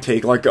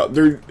take. Like,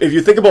 if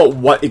you think about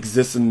what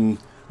exists in,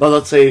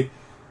 let's say,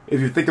 if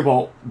you think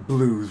about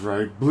blues,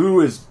 right?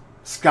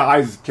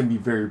 Skies can be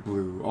very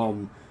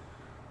blue.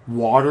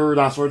 Water,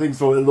 that sort of thing.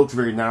 So it looks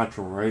very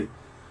natural, right?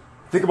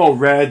 Think about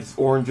reds,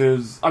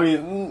 oranges. I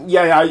mean,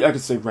 yeah, I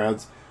could say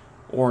reds,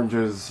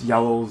 oranges,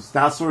 yellows,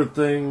 that sort of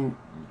thing.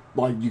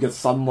 Like, you get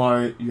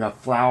sunlight, you have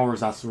flowers,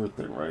 that sort of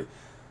thing, right?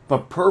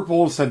 But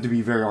purples tend to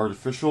be very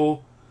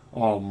artificial.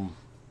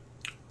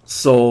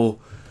 So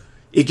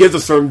it gives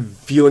a certain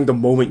feeling the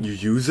moment you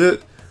use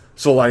it.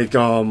 So like,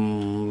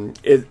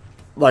 it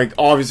like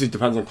obviously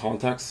depends on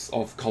context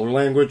of color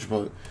language,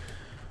 but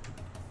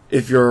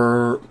if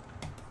you're,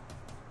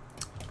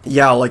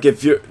 yeah, like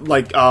if you're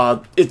like,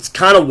 it's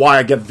kind of why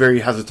I get very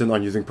hesitant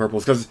on using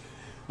purples, because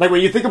like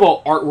when you think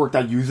about artwork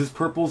that uses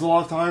purples a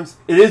lot of times,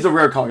 it is a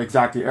rare color.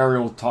 Exactly,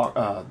 Ariel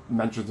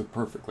mentions it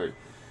perfectly.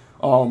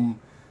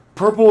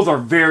 Purples are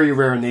very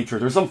rare in nature.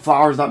 There's some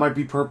flowers that might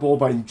be purple,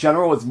 but in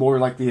general, it's more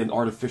likely an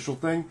artificial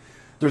thing.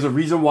 There's a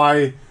reason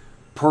why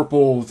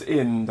purples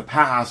in the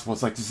past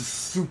was like this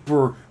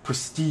super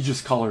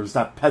prestigious colors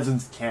that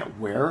peasants can't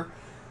wear.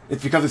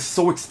 It's because it's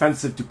so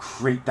expensive to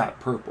create that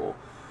purple.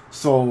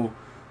 So,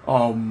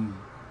 it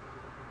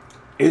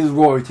is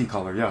royalty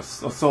color,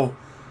 yes.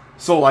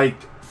 So like,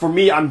 for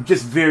me, I'm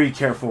just very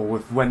careful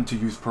with when to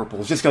use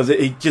purples, just because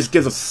it just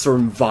gives a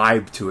certain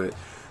vibe to it.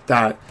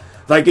 That,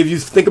 like, if you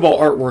think about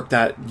artwork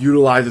that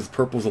utilizes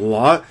purples a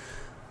lot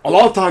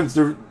of times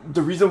the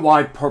reason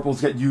why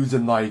purples get used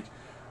in, like,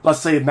 let's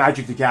say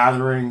Magic the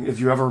Gathering, if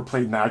you ever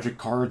played Magic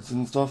cards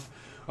and stuff,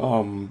 a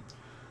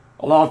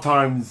lot of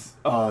times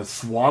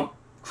swamp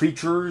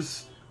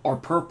creatures are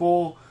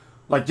purple,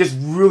 like just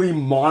really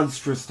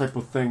monstrous type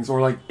of things, or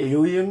like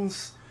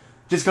aliens.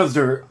 Just because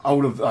they're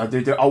out of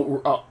they're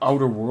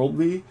outer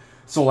worldly,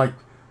 so like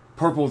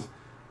purples,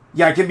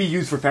 yeah, it can be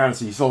used for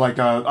fantasy. So like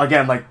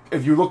again, like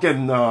if you look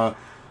in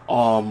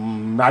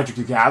Magic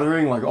the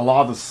Gathering, like a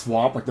lot of the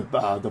swamp, like the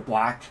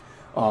black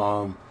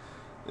the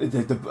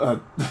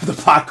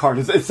black card.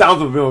 It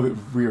sounds a little bit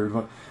weird,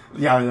 but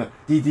yeah,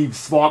 the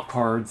swamp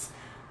cards,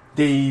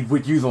 they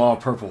would use a lot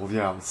of purple.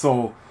 Yeah,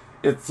 so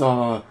it's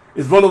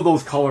one of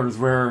those colors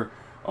where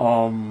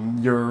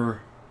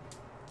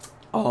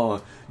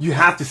you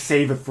have to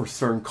save it for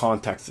certain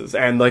contexts,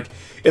 and like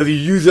if you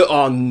use it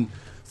on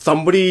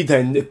somebody,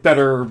 then it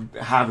better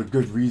have a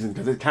good reason,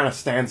 because it kind of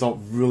stands out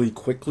really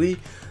quickly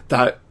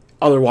that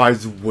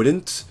otherwise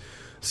wouldn't.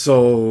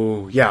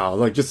 So yeah,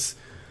 like just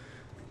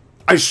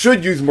I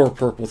should use more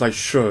purples. I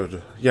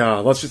should, yeah.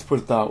 Let's just put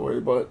it that way.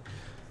 But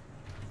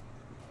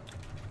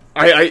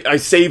I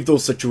save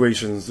those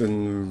situations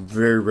in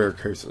very rare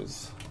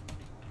cases.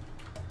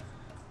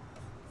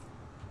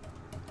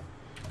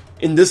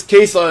 In this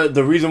case,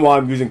 the reason why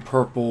I'm using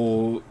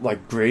purple,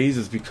 like grays,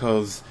 is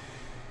because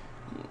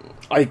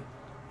I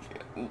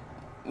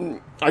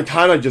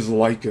kind of just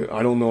like it.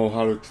 I don't know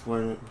how to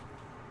explain it.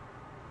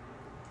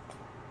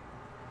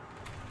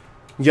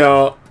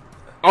 Yeah,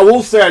 I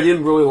will say I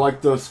didn't really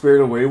like the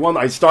Spirited Away one.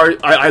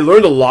 I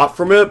learned a lot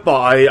from it, but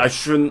I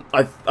shouldn't.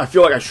 I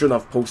feel like I shouldn't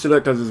have posted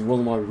it because it's one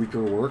of my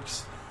weaker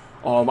works.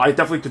 I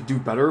definitely could do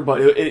better, but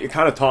it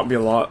kind of taught me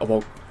a lot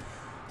about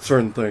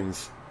certain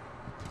things.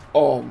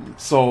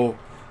 So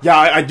yeah,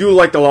 I do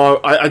like a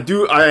lot.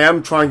 I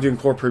am trying to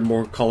incorporate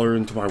more color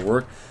into my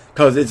work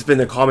because it's been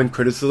a common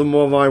criticism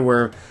of mine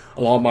where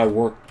a lot of my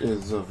work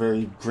is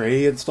very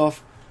gray and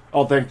stuff.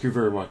 Oh, thank you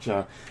very much.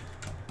 Yeah,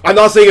 I'm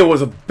not saying it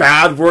was a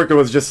bad work. It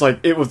was just like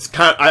it was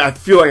kind. I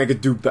feel like I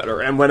could do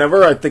better, and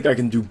whenever I think I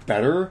can do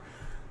better,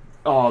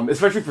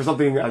 especially for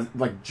something as,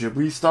 like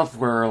Ghibli stuff,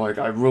 where like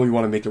I really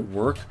want to make it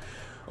work,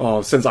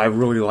 since I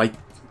really like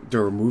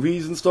their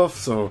movies and stuff.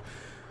 So.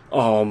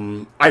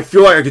 I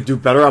feel like I could do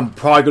better. I'm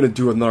probably gonna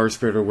do another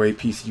Spirited Away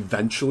piece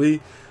eventually,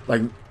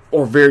 like,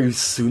 or very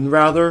soon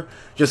rather,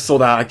 just so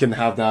that I can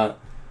have that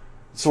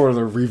sort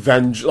of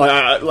revenge,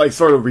 like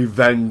sort of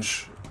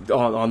revenge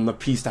on the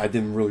piece that I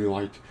didn't really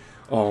like.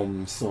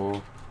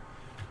 So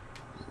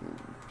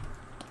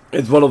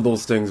it's one of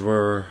those things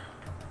where.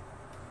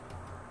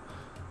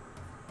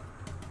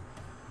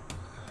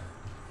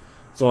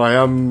 So I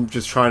am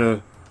just trying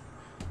to.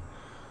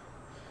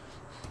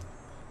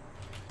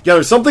 Yeah,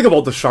 there's something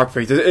about the shark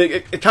face.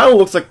 It kind of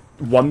looks like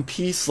One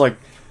Piece. Like,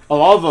 a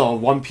lot of the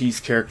One Piece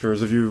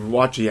characters, if you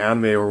watch the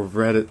anime or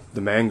read the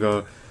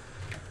manga,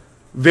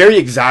 very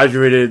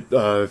exaggerated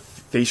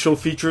facial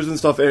features and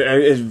stuff,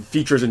 and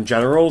features in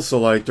general. So,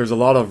 like, there's a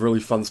lot of really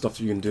fun stuff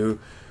you can do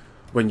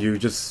when you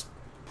just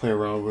play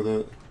around with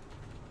it.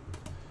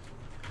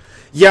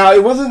 Yeah,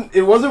 it wasn't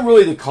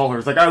really the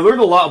colors. Like, I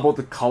learned a lot about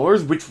the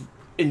colors, which,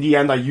 in the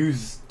end, I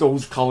used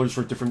those colors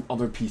for different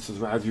other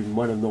pieces, as you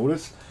might have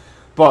noticed.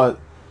 But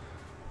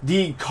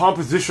the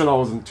composition I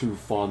wasn't too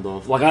fond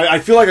of. Like, I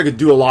feel like I could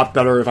do a lot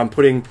better if I'm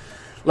putting...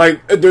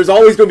 Like, there's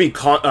always going to be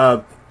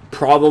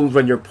problems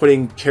when you're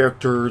putting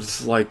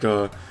characters like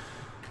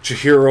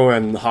Chihiro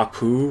and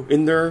Haku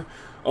in there.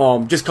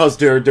 Just because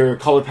their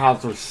color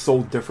palettes are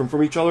so different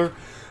from each other.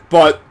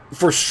 But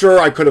for sure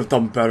I could have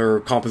done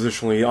better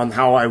compositionally on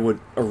how I would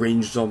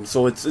arrange them.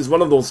 So it's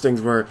one of those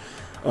things where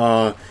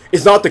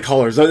it's not the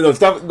colors.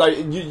 It's not,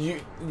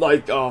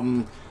 like,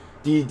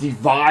 the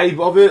vibe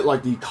of it,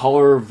 like the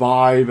color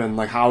vibe and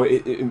like how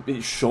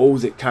it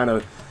shows, it kind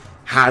of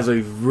has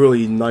a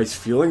really nice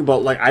feeling, but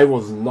like I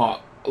was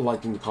not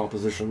liking the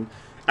composition,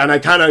 and I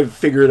kind of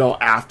figured it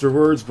out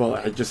afterwards.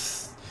 But I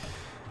just,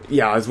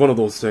 yeah, it's one of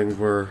those things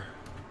where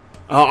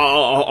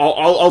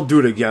I'll do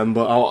it again,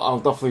 but I'll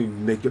definitely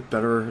make it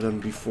better than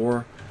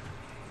before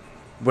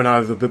when I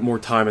have a bit more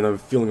time and I'm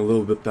feeling a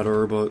little bit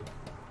better. But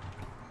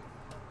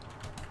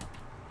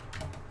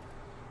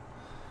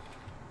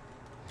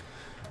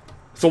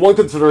so one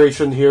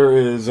consideration here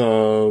is,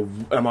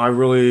 am I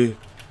really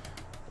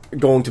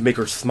going to make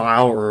her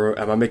smile, or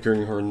am I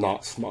making her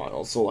not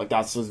smile? So, like,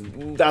 that's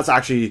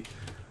actually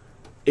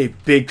a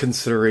big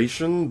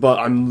consideration, but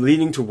I'm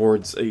leaning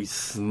towards a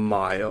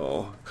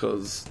smile,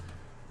 because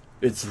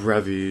it's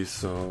Revy,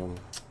 so...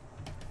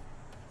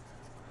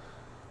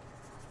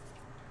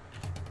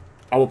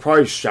 I will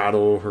probably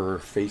shadow her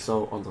face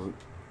out on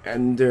the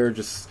end there,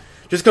 just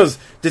because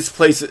this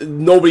place,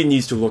 nobody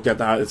needs to look at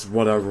that. It's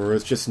whatever.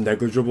 It's just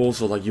negligible.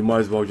 So like, you might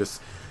as well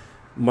just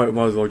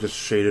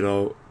shade it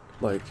out,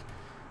 like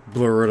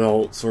blur it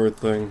out, sort of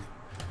thing.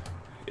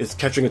 It's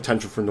catching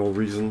attention for no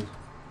reason.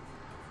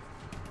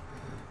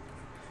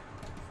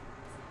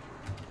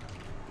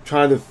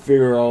 Trying to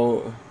figure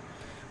out.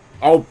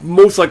 I'll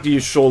most likely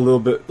show a little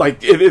bit.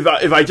 Like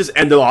if I just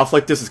end it off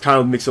like this, it kind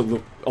of makes it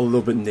look a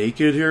little bit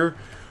naked here.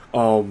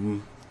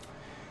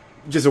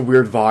 Just a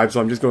weird vibe, so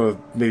I'm just gonna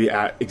maybe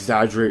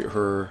exaggerate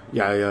her.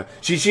 Yeah.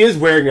 She is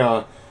wearing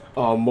what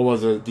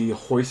was it? The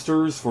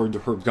hoisters for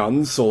her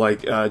guns. So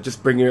like,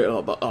 just bringing it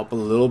up a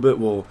little bit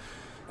will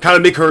kind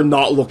of make her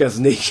not look as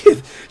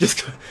naked.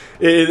 Just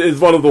it's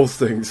one of those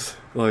things,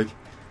 like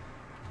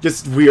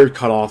just weird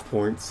cutoff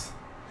points.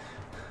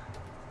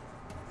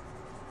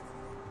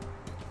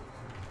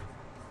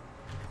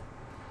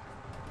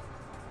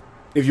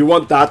 If you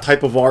want that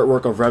type of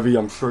artwork of Revy,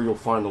 I'm sure you'll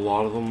find a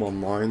lot of them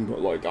online,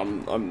 but like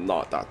I'm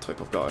not that type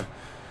of guy.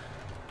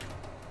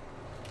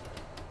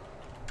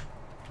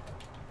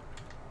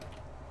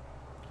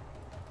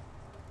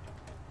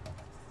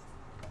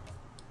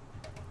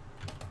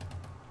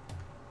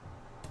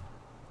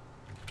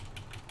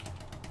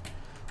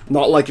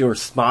 Not liking her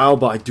smile,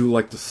 but I do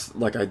like this.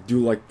 Like I do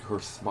like her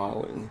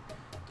smiling.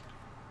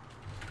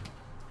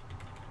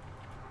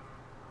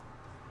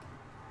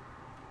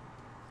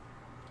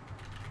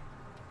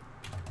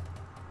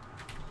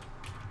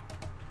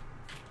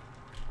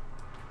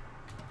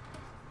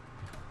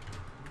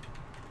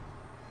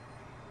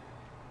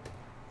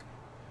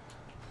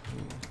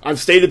 I've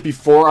stated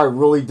before, I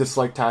really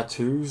dislike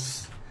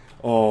tattoos.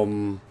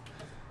 I'll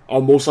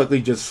most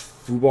likely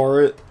just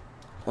foobar it.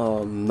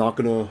 Not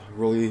gonna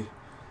really,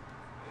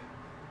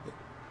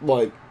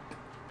 like,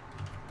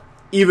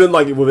 even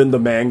like within the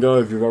manga,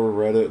 if you've ever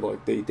read it,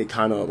 like they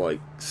kind of like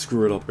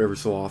screw it up every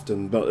so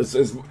often. But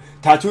it's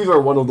tattoos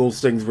are one of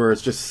those things where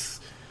it's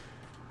just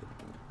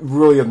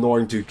really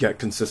annoying to get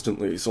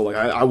consistently. So like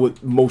I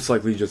would most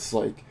likely just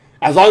like,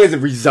 as long as it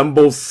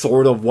resembles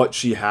sort of what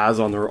she has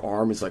on her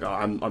arm, it's like, oh,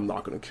 I'm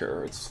not gonna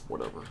care. It's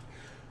whatever.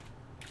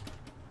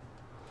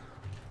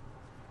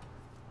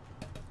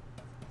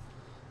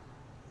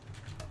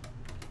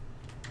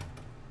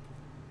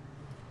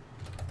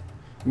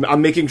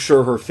 I'm making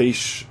sure her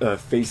face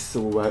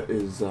silhouette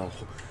is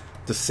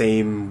the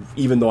same,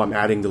 even though I'm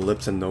adding the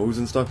lips and nose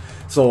and stuff.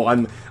 So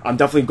I'm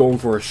definitely going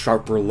for a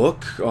sharper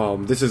look.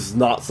 This is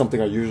not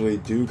something I usually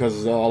do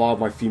because a lot of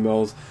my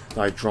females that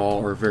I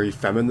draw are very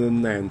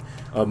feminine and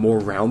more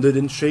rounded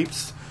in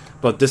shapes.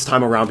 But this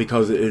time around,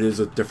 because it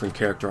is a different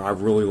character, I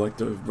really like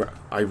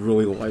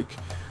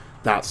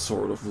that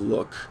sort of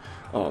look,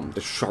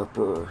 the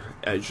sharper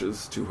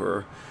edges to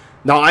her.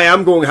 Now, I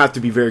am going to have to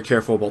be very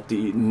careful about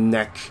the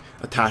neck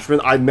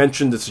attachment. I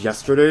mentioned this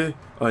yesterday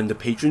in the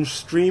Patron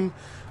stream,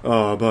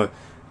 but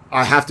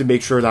I have to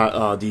make sure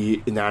that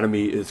the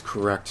anatomy is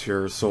correct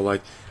here. So,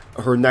 like,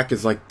 her neck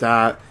is like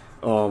that.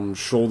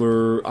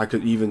 Shoulder, I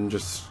could even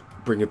just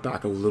bring it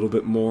back a little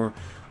bit more,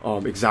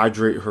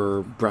 exaggerate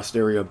her breast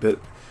area a bit.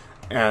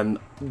 And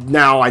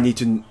now I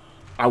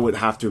would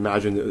have to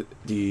imagine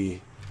the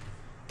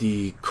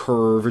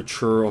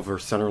curvature of her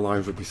center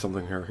lines would be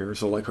something here.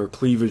 So like her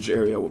cleavage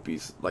area would be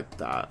like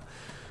that.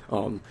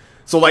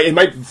 So like it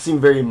might seem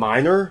very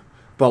minor,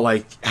 but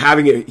like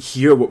having it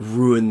here would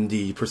ruin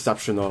the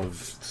perception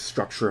of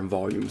structure and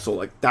volume. So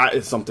like that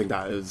is something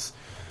that's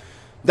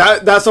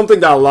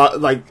something that a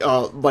lot like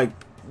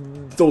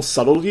those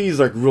subtleties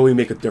like really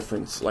make a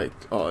difference. Like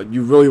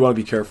you really want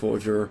to be careful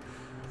if you're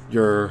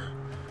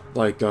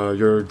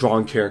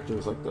drawing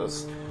characters like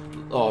this.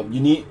 You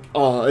need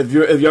if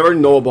you ever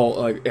know about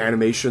like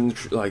animation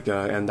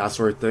and that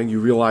sort of thing, you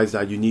realize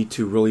that you need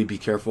to really be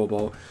careful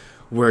about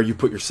where you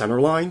put your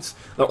center lines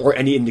or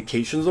any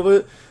indications of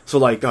it. So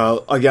like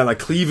again, like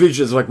cleavage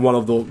is like one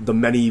of the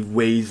many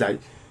ways that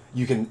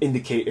you can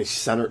indicate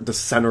the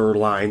center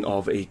line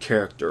of a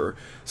character.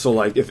 So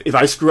like if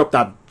I screw up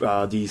that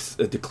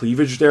the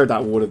cleavage there,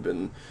 that would have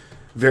been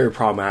very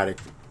problematic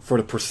for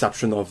the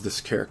perception of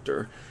this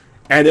character.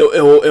 And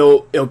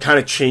it'll kind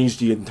of change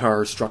the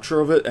entire structure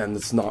of it, and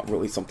it's not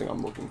really something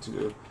I'm looking to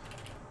do.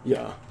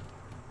 Yeah.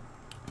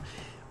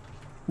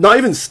 Not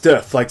even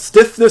stiff. Like,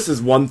 stiffness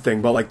is one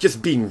thing, but, like,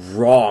 just being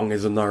wrong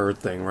is another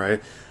thing,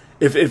 right?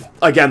 If the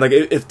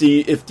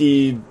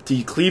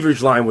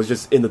cleavage line was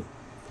just in an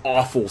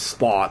awful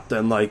spot,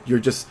 then, like, you're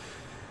just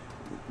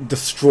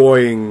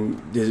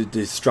destroying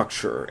the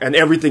structure, and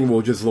everything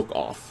will just look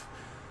off.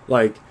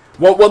 Like,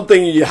 one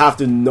thing you have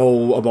to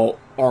know about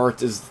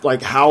art is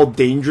like how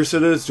dangerous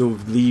it is to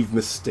leave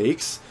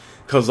mistakes,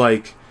 because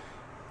like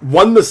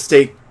one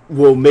mistake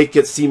will make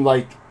it seem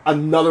like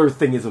another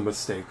thing is a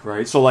mistake,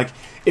 right? So like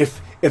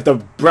if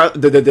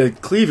the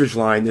cleavage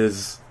line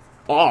is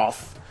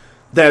off,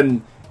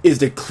 then is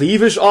the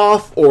cleavage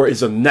off or is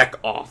the neck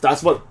off?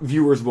 That's what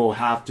viewers will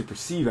have to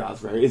perceive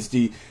as, right?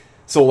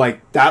 So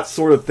like that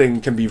sort of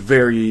thing can be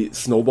very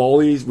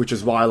snowbally, which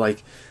is why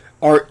like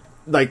art,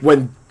 like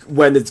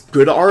when it's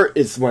good art,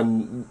 is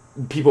when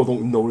people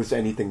don't notice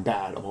anything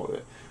bad about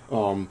it.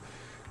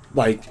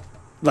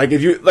 Like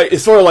if you like,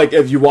 it's sort of like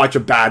if you watch a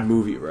bad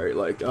movie, right?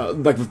 Like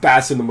with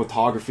bad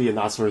cinematography and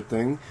that sort of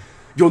thing,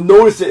 you'll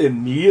notice it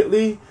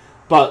immediately.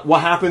 But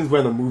what happens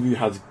when a movie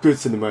has good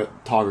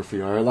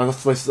cinematography? All right,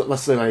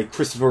 let's say like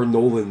Christopher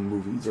Nolan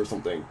movies or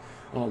something.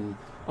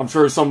 I'm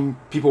sure some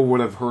people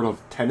would have heard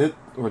of Tenet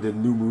or the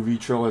new movie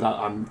trailer.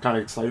 I'm kind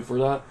of excited for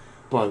that.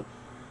 But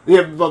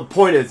yeah, the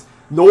point is,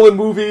 Nolan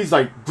movies,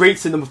 like, great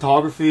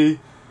cinematography,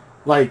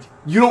 like,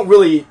 you don't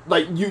really,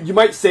 like, you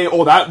might say,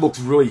 oh, that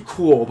looks really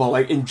cool, but,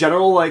 like, in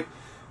general, like,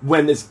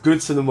 when it's good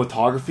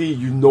cinematography,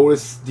 you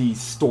notice the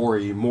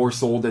story more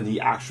so than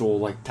the actual,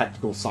 like,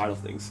 technical side of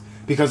things,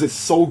 because it's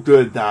so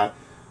good that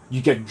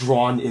you get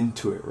drawn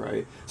into it,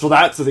 right? So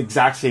that's the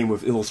exact same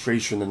with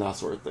illustration and that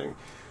sort of thing.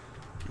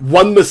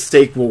 One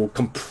mistake will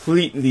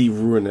completely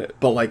ruin it,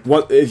 but, like,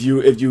 if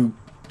you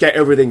get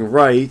everything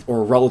right,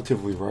 or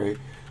relatively right,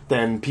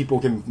 then people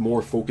can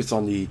more focus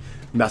on the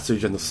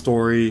message and the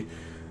story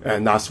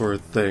and that sort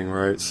of thing,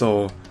 right?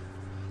 So,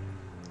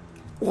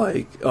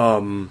 like,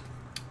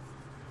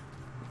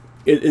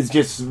 it's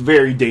just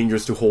very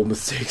dangerous to hold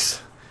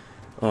mistakes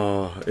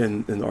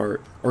in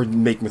art, or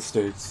make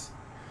mistakes.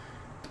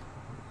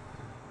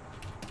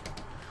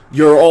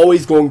 You're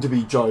always going to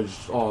be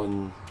judged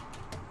on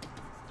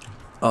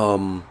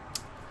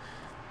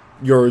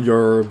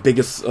your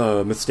biggest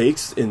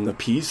mistakes in a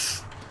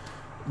piece.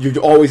 You're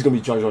always going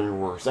to be judged on your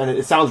worst. And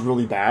it sounds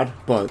really bad,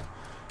 but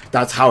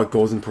that's how it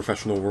goes in the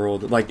professional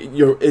world. Like,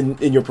 you're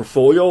in your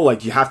portfolio,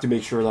 like, you have to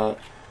make sure that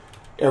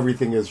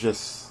everything is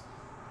just,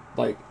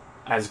 like,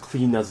 as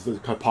clean as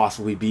it could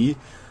possibly be.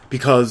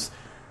 Because,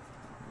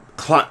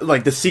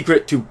 like, the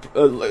secret to...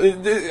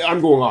 I'm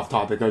going off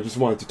topic. I just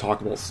wanted to talk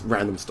about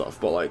random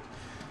stuff. But, like,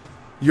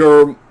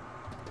 you're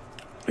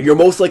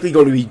most likely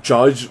going to be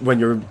judged when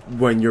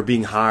you're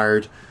being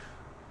hired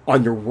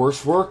on your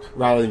worst work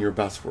rather than your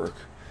best work.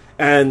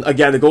 And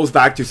again, it goes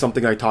back to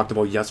something I talked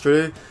about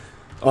yesterday.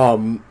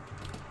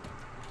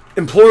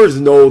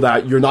 Employers know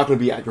that you're not going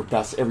to be at your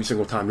best every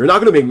single time. You're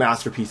not going to make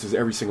masterpieces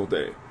every single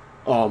day.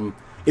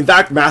 In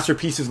fact,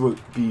 masterpieces would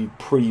be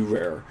pretty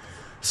rare.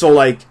 So,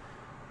 like,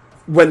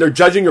 when they're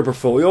judging your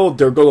portfolio,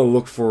 they're going to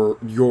look for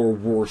your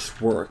worst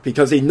work.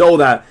 Because they know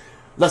that,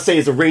 let's say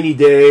it's a rainy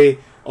day,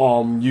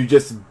 you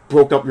just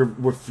broke up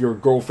with your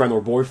girlfriend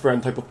or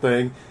boyfriend type of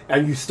thing,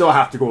 and you still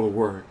have to go to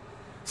work.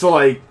 So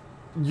like,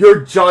 you're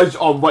judged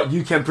on what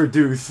you can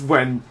produce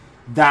when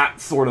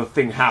that sort of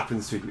thing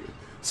happens to you.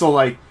 So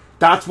like,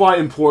 that's why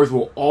employers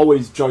will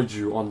always judge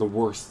you on the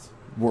worst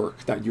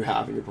work that you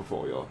have in your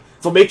portfolio.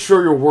 So make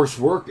sure your worst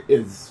work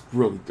is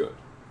really good.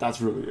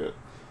 That's really it.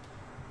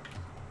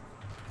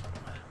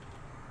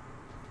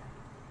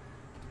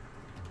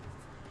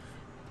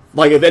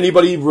 Like, if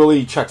anybody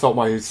really checks out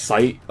my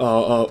site,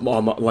 on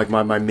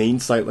my main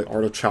site, like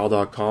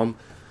artofchild.com,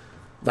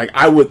 like,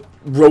 I would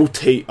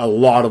rotate a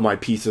lot of my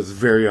pieces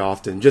very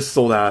often, just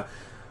so that,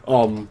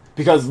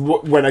 because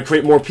when I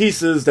create more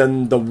pieces,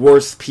 then the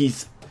worst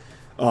piece,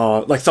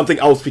 like, something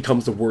else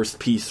becomes the worst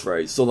piece,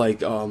 right? So,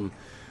 like,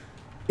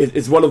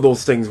 it's one of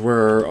those things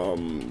where,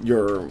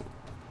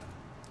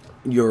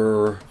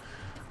 you're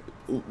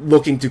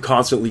looking to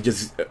constantly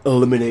just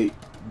eliminate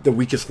the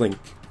weakest link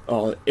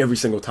every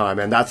single time,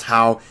 and that's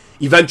how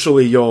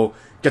eventually you'll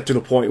get to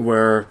the point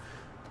where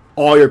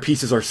all your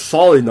pieces are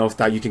solid enough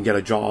that you can get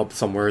a job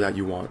somewhere that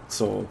you want.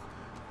 So,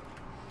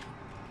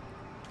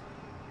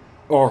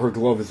 oh, her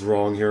glove is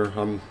wrong here.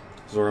 I'm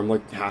sorry, I'm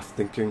like half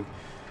thinking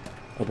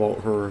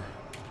about her,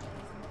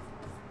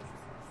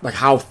 like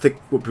how thick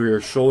would be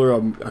her shoulder.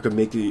 I could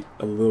make it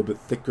a little bit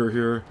thicker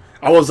here.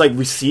 I was like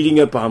receding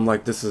it, but I'm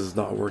like, this is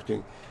not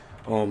working.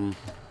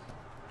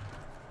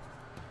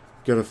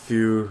 Get a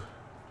few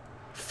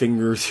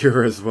fingers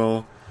here as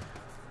well.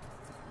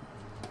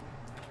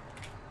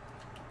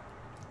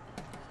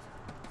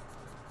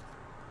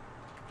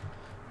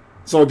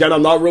 So again,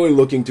 I'm not really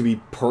looking to be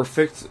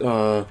perfect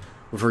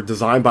with her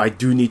design, but I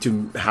do need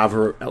to have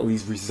her at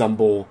least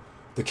resemble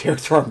the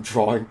character I'm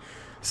drawing.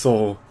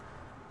 So,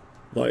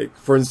 like,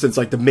 for instance,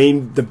 like the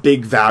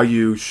big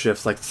value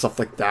shifts, like stuff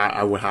like that,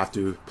 I would have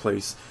to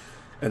place.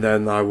 And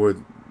then I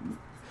would,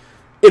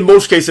 in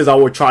most cases, I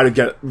would try to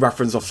get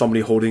reference of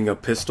somebody holding a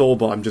pistol,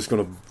 but I'm just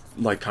gonna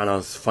like kind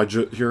of fudge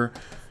it here,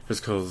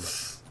 just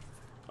because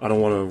I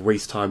don't want to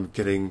waste time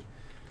getting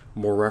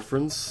more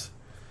reference.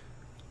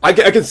 I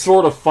can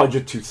sort of fudge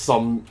it to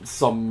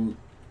some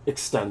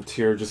extent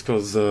here, just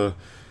because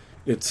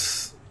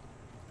it's,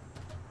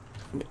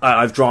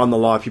 I've drawn a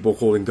lot of people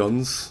holding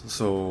guns,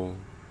 so.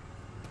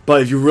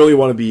 But if you really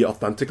want to be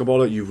authentic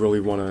about it, you really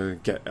want to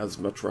get as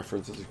much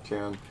reference as you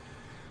can.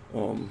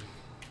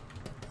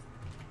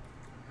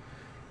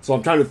 So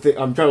I'm trying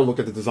to look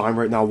at the design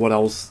right now. What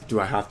else do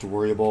I have to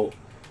worry about?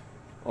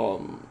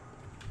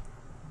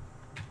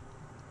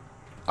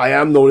 I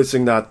am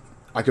noticing that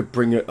I could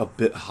bring it a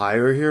bit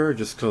higher here,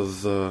 just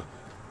because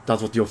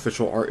that's what the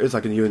official art is. I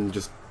can even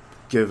just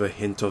give a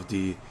hint of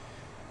the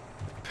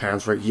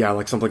pants, right? Yeah,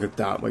 like something like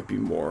that might be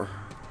more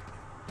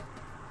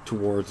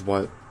towards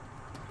what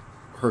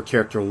her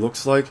character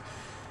looks like.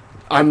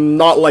 I'm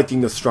not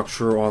liking the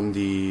structure on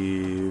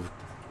the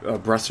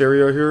breast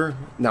area here,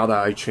 now that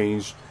I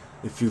changed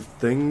a few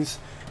things.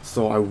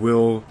 So I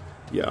will,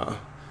 yeah.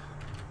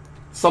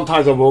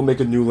 Sometimes I will make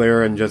a new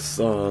layer and just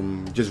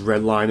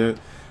redline it,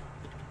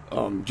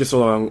 just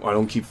so I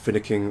don't keep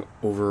finicking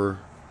over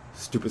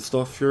stupid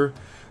stuff here.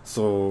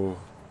 So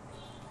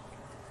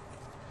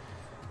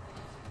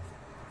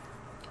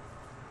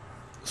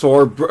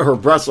her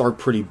breasts are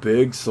pretty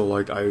big, so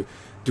like I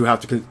do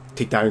have to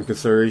take that in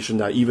consideration,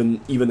 that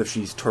even if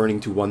she's turning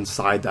to one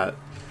side, that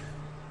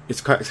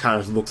it kind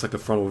of looks like a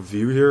frontal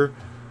view here.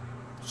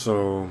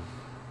 So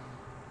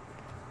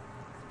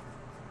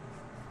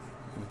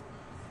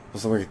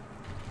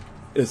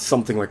it's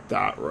something like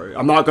that, right?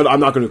 I'm not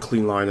gonna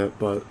clean line it,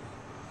 but,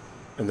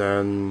 and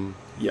then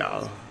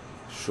yeah,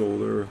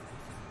 shoulder.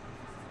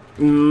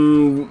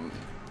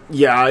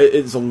 Yeah,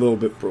 it's a little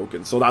bit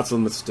broken, so that's a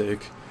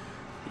mistake.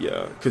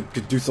 Yeah,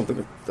 could do something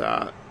like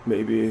that,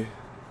 maybe.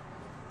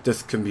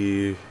 This can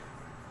be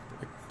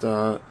like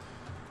that.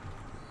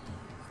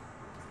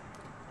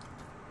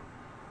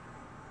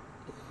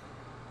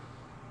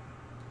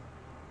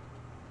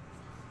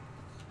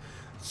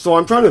 So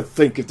I'm trying to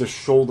think if the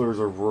shoulders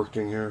are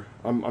working here.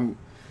 I'm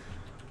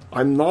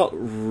not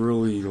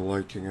really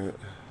liking it.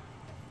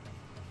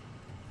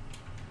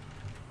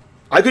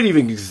 I could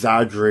even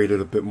exaggerate it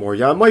a bit more.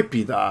 Yeah, it might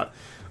be that.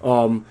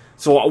 So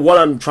what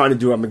I'm trying to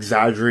do, I'm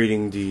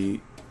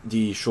exaggerating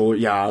the shoulder.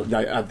 Yeah,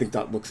 I think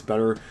that looks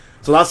better.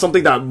 So that's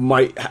something that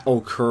might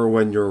occur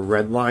when you're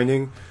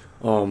redlining,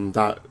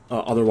 that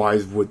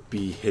otherwise would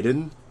be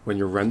hidden when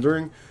you're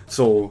rendering.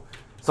 So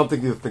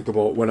something to think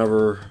about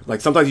whenever,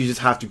 like, sometimes you just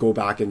have to go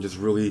back and just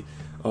really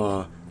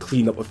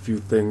clean up a few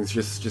things.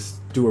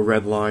 Just do a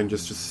red line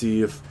just to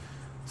see if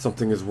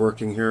something is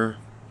working here.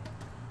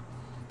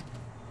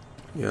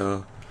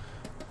 Yeah,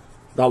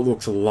 that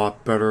looks a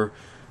lot better.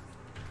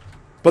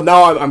 But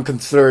now I'm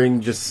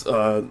considering just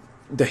the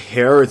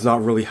hair is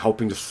not really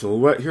helping the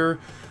silhouette here.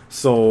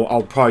 So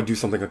I'll probably do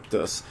something like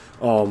this.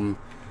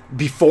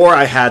 Before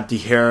I had the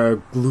hair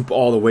loop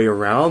all the way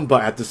around,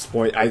 but at this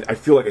point I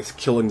feel like it's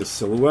killing the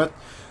silhouette.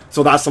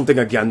 So that's something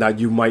again that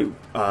you might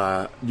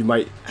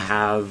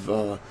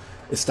have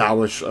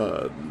established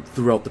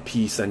throughout the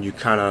piece, and you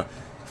kind of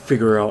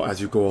figure out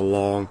as you go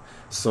along.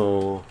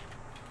 So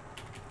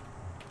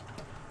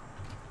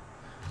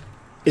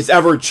it's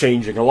ever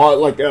changing. A lot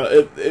like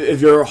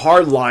if you're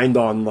hard lined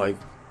on like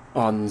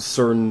on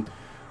certain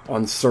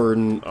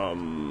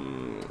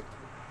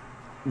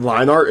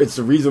line art, it's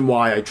the reason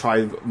why I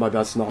try my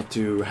best not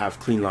to have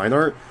clean line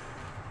art.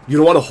 You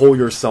don't want to hold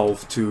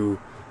yourself to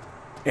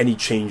any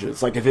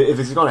changes. Like if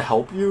it's gonna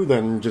help you,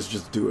 then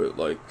just do it.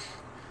 Like,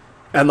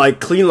 and like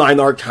clean line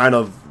art kind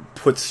of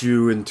puts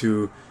you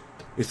into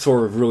a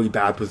sort of really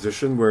bad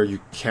position where you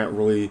can't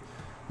really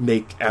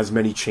make as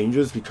many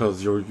changes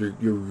because you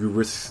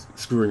risk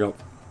screwing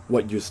up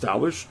what you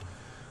established.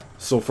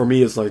 So for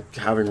me, it's like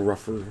having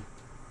rougher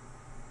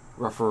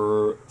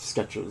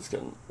sketches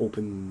can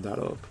open that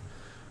up.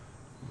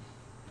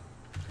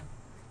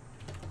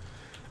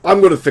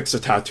 I'm gonna fix a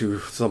tattoo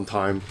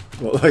sometime,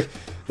 but like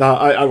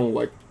that, I don't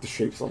like the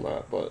shapes on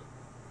that, but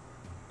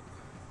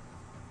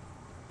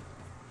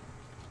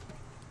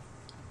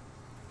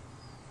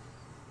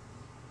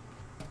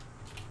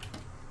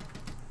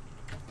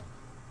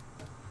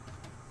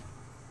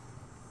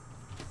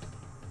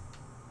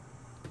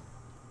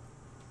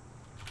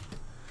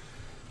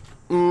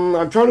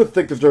I'm trying to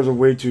think if there's a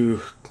way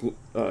to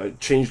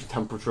change the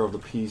temperature of the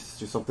piece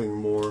to something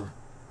more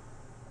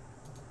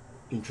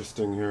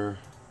interesting here.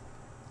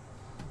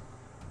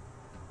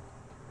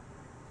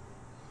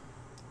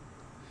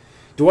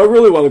 Do I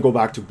really want to go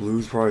back to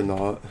blues? Probably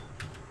not.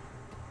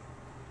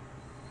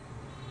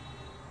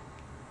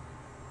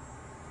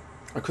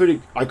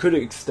 I could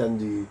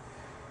extend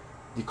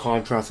the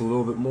contrast a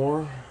little bit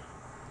more.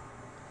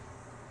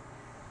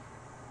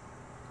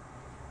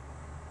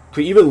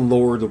 Could even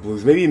lower the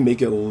blues. Maybe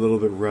make it a little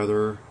bit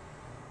redder,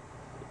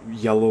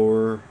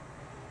 yellower.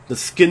 The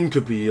skin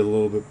could be a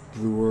little bit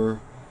bluer,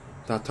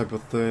 that type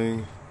of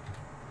thing.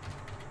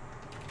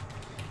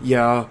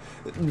 Yeah.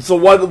 So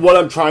what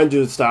I'm trying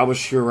to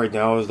establish here right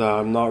now is that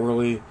I'm not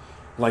really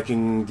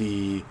liking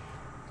the.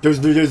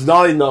 There's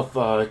not enough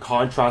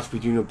contrast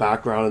between the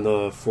background and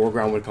the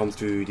foreground when it comes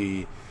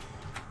to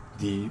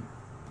the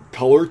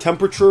color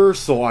temperature.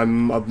 So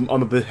I'm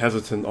a bit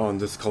hesitant on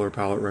this color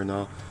palette right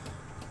now,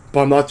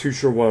 but I'm not too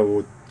sure what I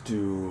would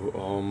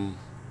do.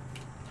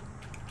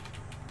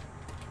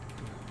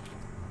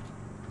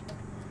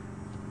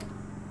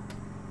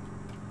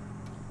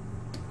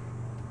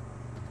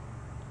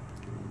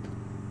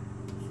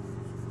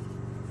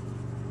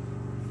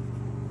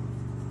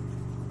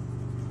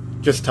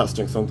 Just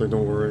testing something,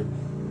 don't worry.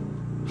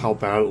 How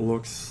bad it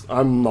looks.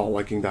 I'm not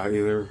liking that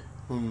either.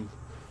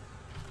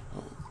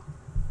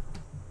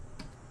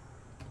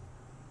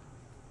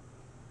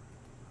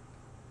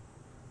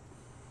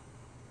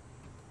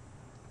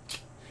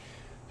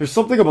 There's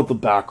something about the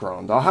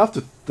background. I'll have to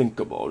think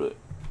about it.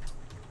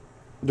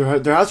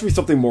 There has to be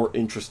something more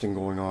interesting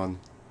going on.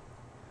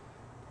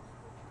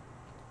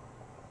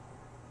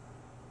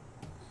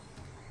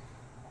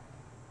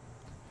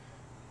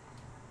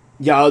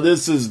 Yeah,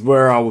 this is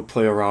where I would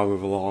play around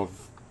with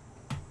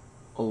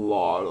a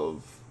lot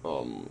of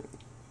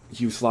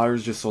hue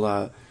sliders, just so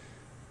that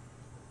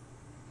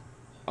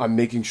I'm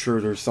making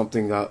sure there's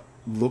something that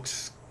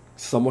looks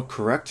somewhat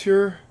correct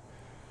here,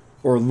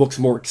 or looks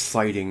more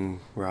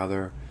exciting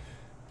rather.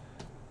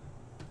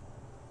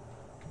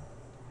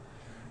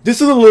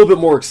 This is a little bit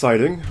more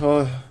exciting.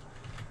 I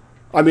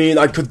mean,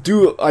 I think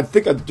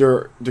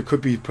there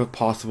could be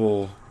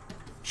possible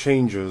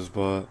changes,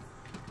 but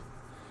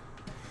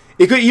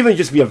it could even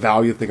just be a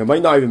value thing. It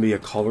might not even be a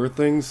color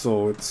thing,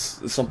 so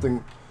it's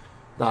something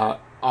that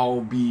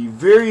I'll be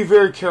very,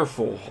 very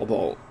careful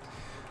about.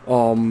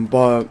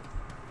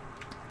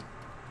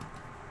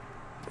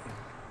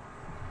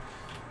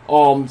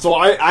 So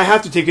I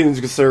have to take it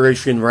into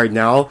consideration right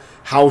now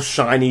how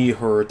shiny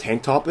her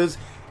tank top is.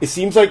 It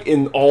seems like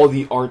in all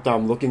the art that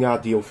I'm looking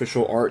at, the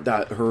official art,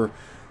 that her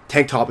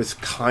tank top is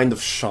kind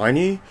of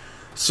shiny.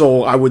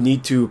 So I would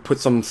need to put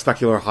some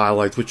specular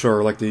highlights, which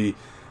are like it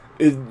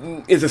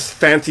is a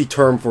fancy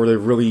term for the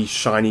really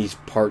shiny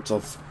parts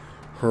of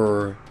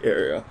her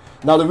area.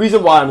 Now, the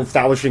reason why I'm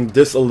establishing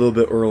this a little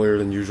bit earlier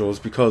than usual is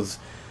because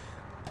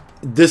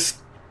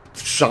this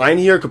shine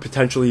here could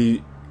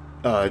potentially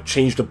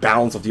change the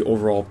balance of the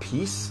overall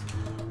piece.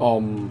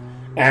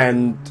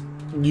 And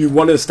you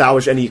want to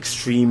establish any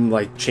extreme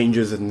like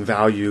changes in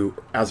value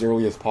as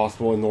early as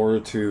possible in order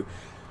to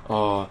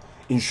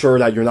ensure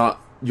that you're not.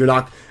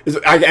 I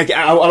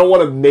don't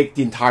want to make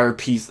the entire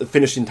piece,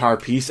 finish the entire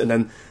piece, and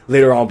then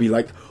later on be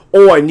like,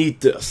 oh, I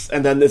need this,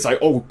 and then it's like,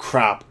 oh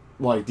crap,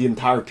 like the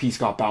entire piece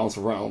got bounced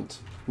around,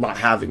 not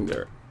having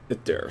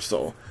it there.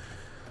 So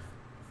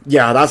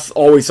yeah, that's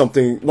always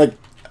something. Like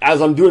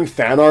as I'm doing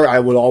fan art, I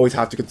would always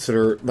have to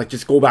consider, like,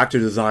 just go back to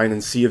design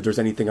and see if there's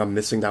anything I'm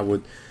missing that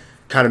would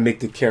kind of make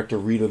the character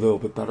read a little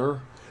bit better.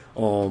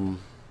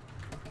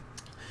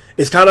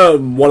 It's kind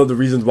of one of the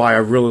reasons why I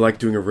really like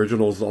doing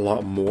originals a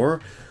lot more.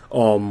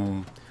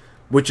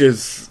 Which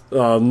is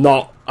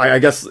not, I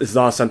guess it's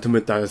not a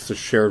sentiment that is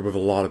shared with a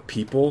lot of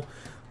people,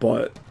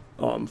 but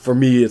for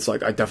me, it's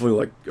like I definitely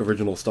like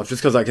original stuff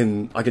just because I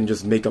can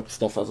just make up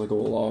stuff as I go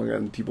along,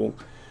 and people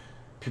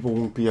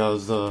won't be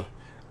as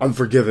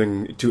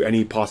unforgiving to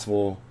any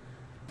possible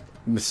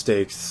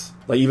mistakes.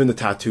 Like even the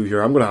tattoo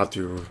here, I'm gonna have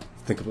to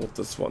think about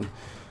this one.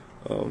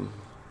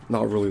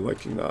 Not really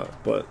liking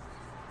that, but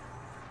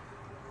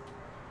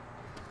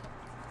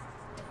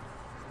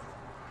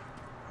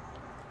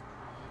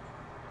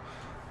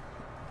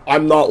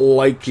I'm not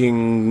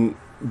liking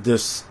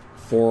this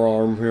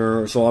forearm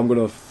here, so I'm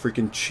gonna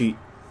freaking cheat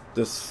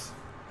this.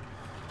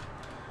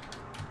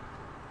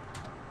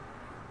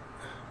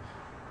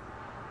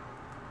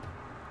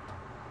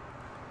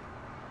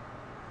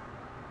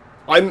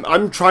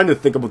 I'm trying to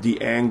think about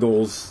the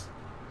angles,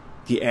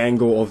 the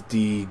angle of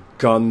the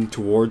gun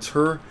towards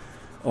her.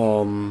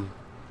 I'll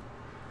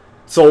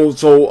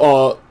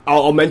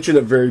mention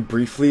it very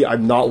briefly.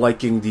 I'm not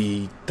liking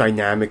the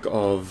dynamic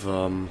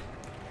of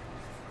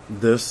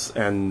this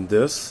and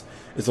this.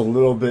 It's a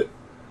little bit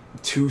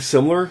too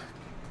similar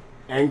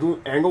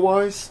angle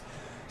wise.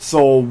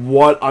 So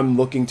what I'm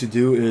looking to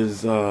do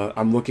is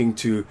I'm looking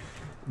to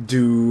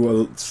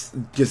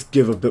just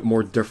give a bit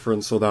more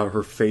difference so that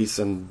her face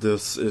and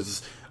this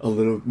is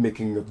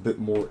making a bit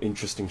more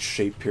interesting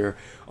shape here.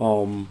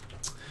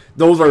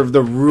 Those are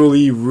the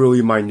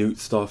really minute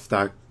stuff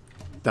that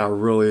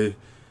really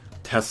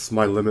tests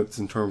my limits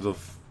in terms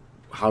of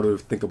how to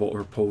think about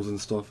her pose and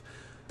stuff.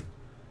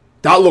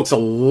 That looks a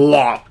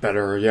lot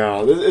better,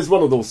 yeah. It's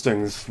one of those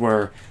things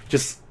where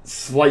just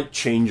slight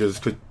changes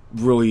could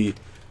really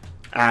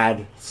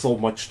add so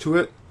much to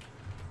it.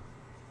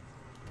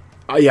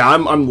 Yeah,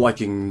 I'm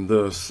liking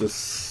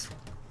this.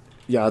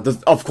 Yeah,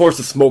 of course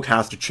the smoke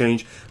has to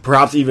change.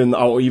 Perhaps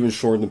I'll even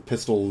shorten the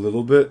pistol a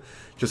little bit,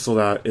 just so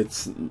that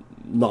it's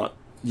not.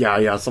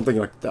 Yeah, something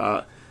like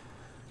that.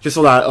 Just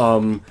so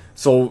that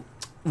so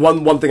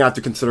one thing I have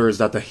to consider is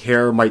that the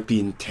hair might be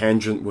in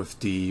tangent with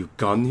the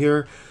gun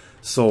here.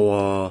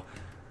 So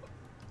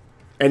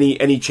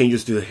any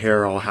changes to the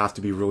hair, I'll have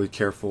to be really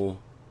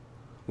careful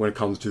when it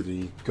comes to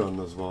the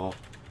gun as well.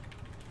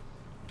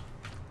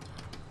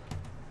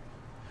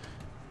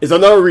 It's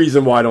another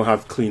reason why I don't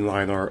have clean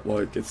line art.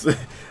 Like it's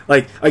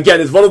like again,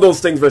 it's one of those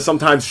things where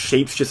sometimes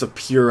shapes just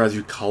appear as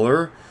you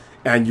color,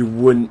 and you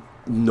wouldn't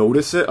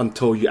notice it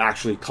until you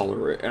actually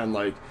color it. And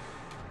like,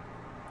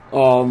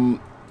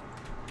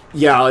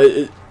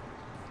 yeah.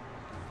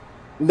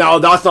 Now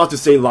that's not to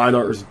say line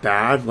art is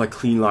bad. Like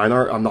clean line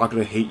art, I'm not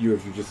gonna hate you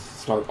if you just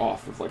start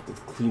off with like the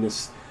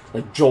cleanest,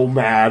 like Joe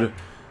Mad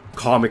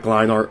comic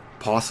line art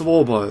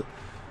possible. But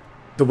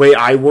the way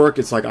I work,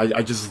 it's like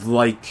I just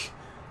like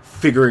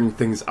figuring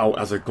things out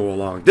as I go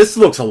along. This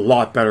looks a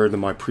lot better than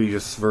my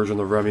previous version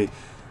of Revy.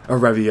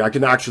 I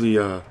can actually,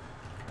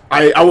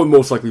 I would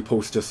most likely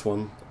post this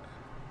one.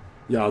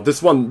 Yeah,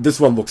 this one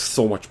looks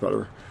so much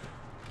better.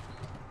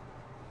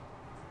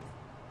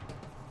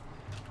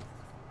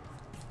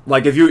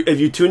 Like if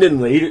you tune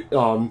in late,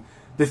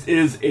 this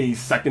is a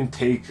second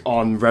take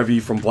on Revy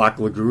from Black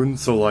Lagoon.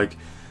 So like,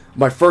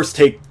 my first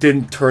take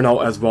didn't turn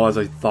out as well as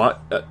I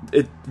thought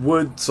it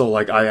would. So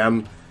like, I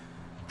am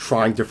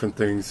trying different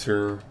things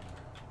here.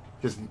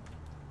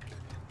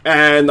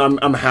 And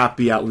I'm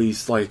happy at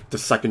least like the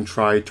second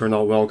try turned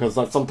out well, because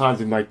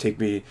sometimes it might take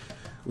me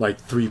like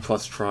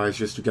 3+ tries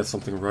just to get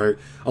something right.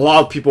 A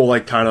lot of people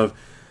like kind of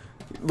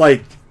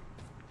like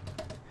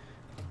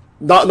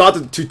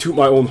not to toot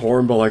my own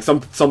horn, but like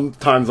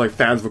sometimes like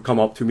fans would come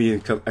up to me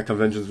at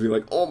conventions and be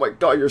like, "Oh my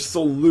god, you're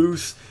so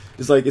loose."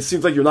 It's like it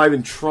seems like you're not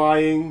even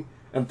trying,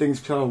 and things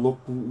kind of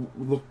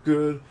look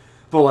good,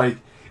 but like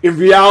in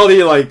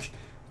reality, like.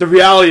 The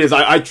reality is,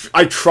 I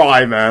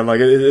try, man.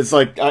 Like it's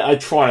like I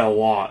try a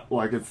lot.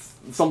 Like it's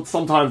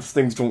sometimes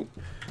things don't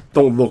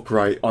look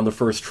right on the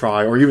first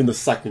try or even the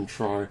second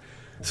try.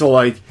 So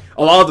like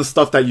a lot of the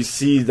stuff that you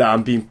see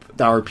that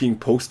are being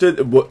posted,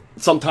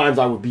 sometimes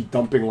I would be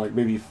dumping like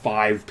maybe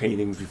 5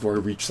 paintings before I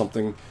reach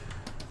something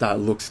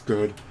that looks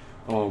good.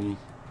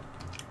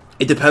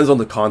 It depends on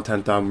the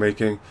content that I'm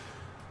making.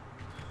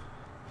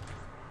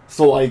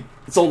 So like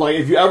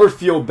if you ever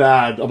feel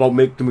bad about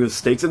making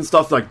mistakes and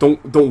stuff, like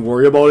don't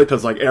worry about it,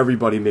 because like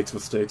everybody makes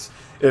mistakes.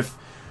 If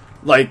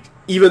like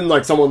even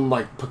like someone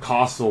like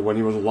Picasso when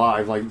he was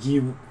alive, like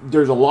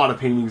there's a lot of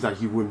paintings that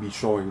he wouldn't be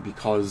showing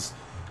because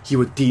he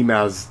would deem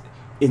as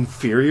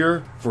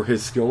inferior for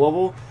his skill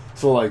level.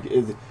 So like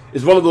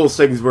it's one of those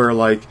things where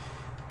like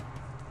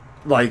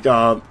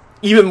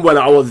even when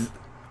I was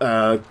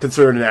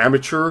considered an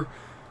amateur,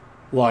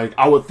 like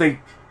I would think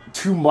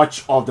too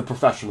much of the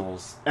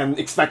professionals and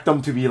expect them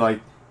to be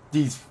like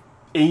these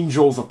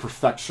angels of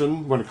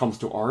perfection when it comes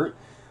to art.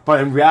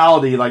 But in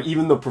reality, like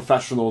even the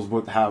professionals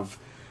would have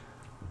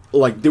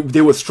like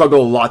they would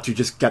struggle a lot to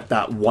just get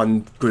that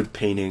one good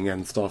painting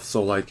and stuff.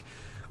 So like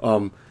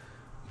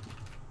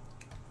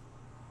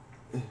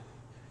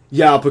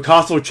yeah,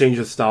 Picasso changed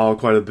his style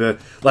quite a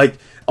bit. Like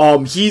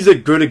he's a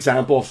good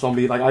example of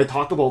somebody, like I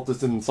talk about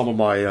this in some of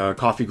my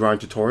coffee grind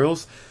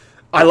tutorials.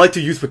 I like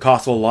to use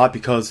Picasso a lot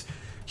because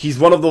he's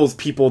one of those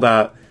people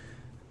that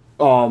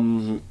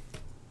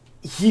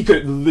he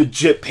could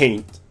legit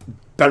paint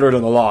better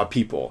than a lot of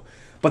people.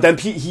 But then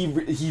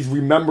he's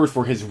remembered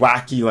for his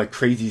wacky, like,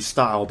 crazy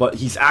style. But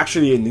he's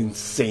actually an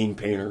insane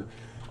painter.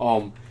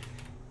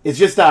 It's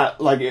just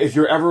that, like, if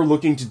you're ever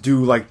looking to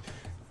do, like,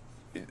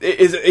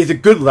 it's a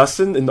good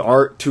lesson in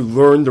art to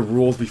learn the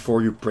rules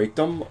before you break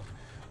them,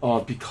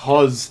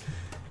 because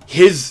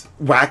his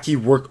wacky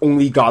work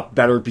only got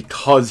better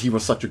because he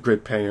was such a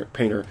great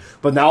painter.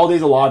 But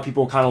nowadays, a lot of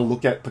people kind of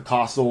look at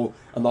Picasso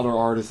and other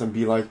artists and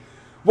be like,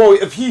 well,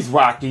 if he's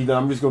wacky, then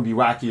I'm just going to be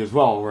wacky as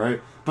well,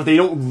 right? But they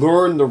don't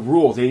learn the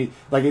rules.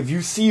 Like, if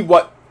you see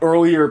what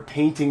earlier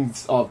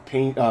paintings of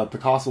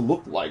Picasso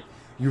looked like,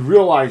 you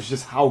realize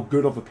just how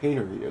good of a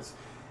painter he is.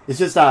 It's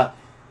just that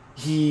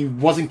he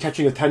wasn't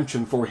catching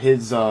attention for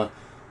his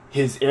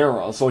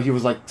era, so he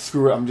was like,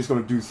 screw it, I'm just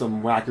going to do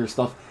some wackier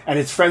stuff. And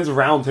his friends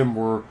around him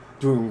were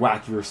doing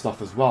wackier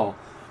stuff as well.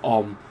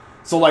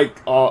 So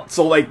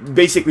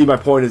basically my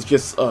point is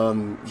just,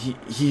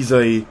 he's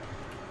a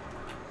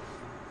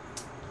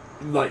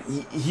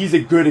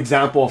good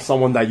example of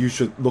someone that you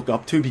should look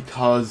up to,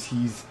 because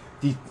he's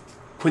the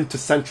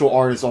quintessential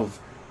artist of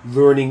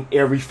learning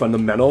every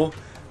fundamental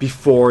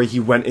before he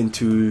went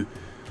into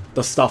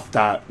the stuff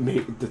that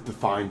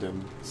defined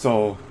him.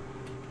 So,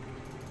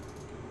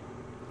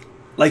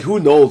 like, who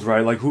knows,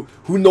 right? Like, who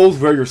knows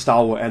where your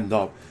style will end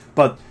up?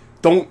 But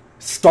don't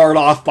start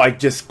off by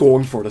just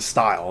going for the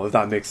style, if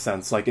that makes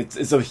sense. Like,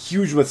 it's a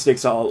huge mistake.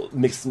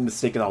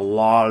 Mistake that a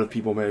lot of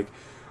people make.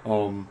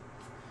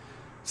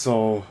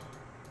 So,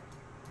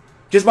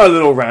 just my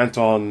little rant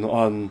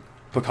on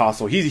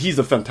Picasso. He's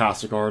a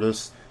fantastic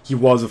artist. He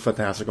was a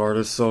fantastic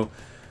artist. So,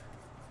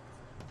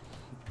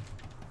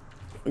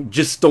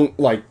 just don't,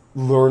 like,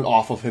 learn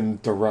off of him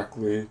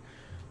directly,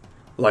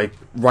 like,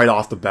 right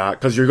off the bat,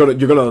 because you're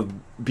gonna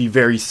be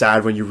very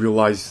sad when you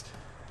realize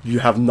you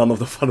have none of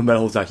the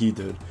fundamentals that he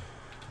did.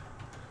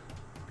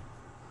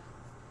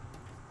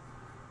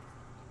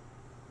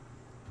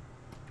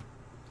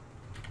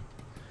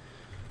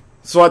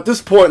 So at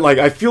this point, like,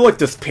 I feel like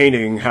this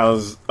painting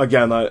has,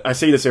 again, I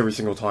say this every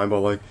single time, but,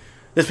 like,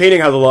 this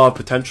painting has a lot of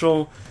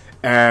potential,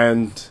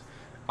 and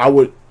I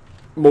would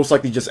most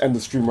likely just end the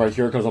stream right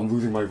here because I'm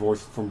losing my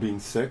voice from being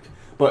sick.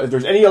 But if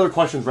there's any other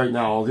questions right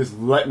now, just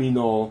let me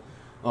know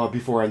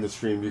before I end the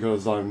stream,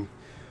 because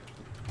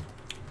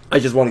I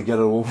just want to get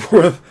it over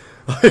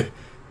with.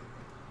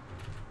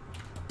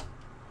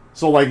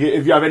 So, like,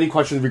 if you have any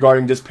questions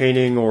regarding this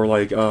painting, or,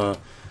 like,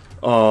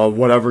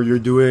 whatever you're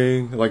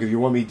doing, like, if you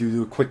want me to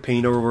do a quick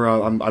paint over,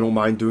 I don't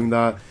mind doing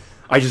that.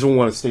 I just don't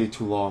want to stay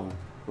too long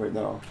right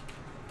now.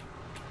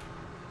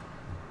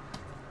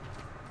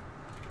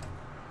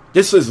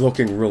 This is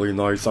looking really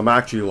nice. I'm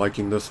actually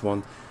liking this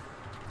one.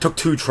 Took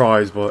 2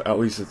 tries, but at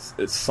least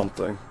it's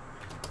something.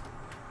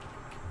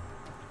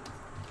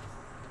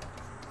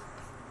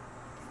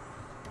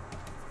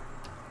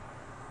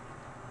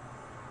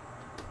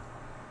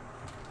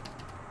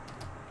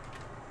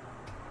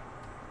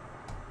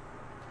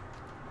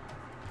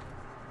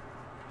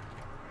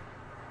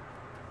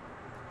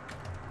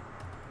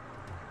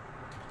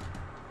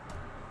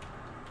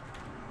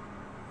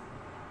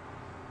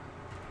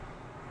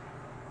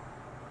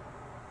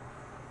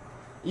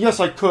 Yes,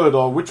 I could.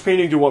 Which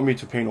painting do you want me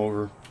to paint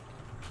over?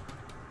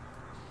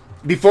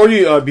 Before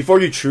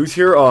you choose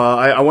here,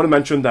 I want to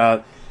mention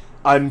that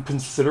I'm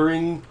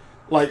considering,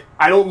 like,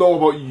 I don't know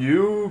about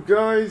you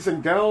guys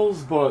and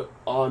gals, but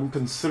I'm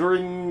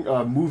considering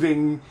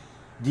moving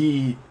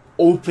the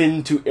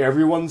open to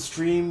everyone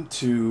stream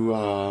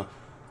to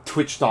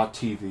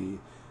Twitch.tv.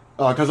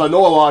 Because I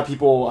know a lot of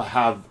people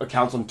have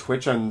accounts on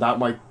Twitch, and that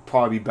might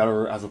probably be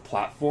better as a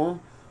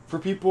platform for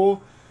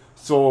people.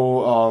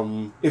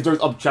 So, if there's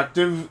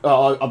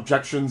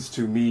objections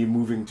to me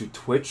moving to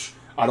Twitch,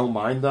 I don't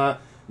mind that.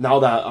 Now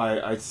that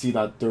I see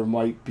that there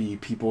might be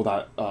people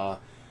that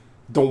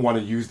don't want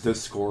to use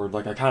Discord,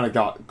 like, I kind of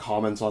got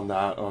comments on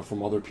that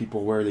from other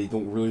people where they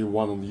don't really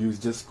want to use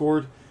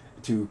Discord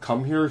to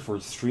come here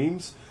for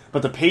streams.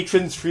 But the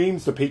patron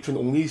streams, the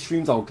patron-only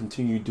streams, I'll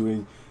continue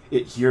doing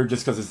it here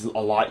just because it's a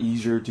lot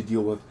easier to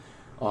deal with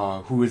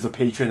who is a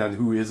patron and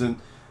who isn't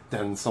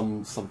than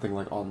something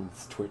like on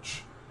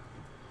Twitch.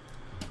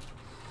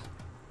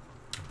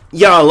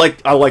 Yeah, I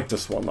like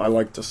this one. I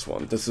like this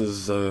one. This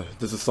is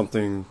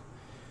something.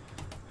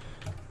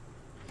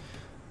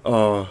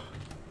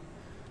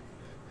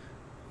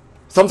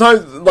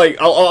 Sometimes, like,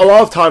 a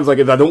lot of times, like,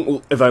 if I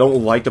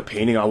don't like the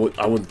painting, I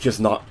would just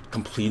not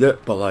complete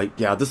it. But, like,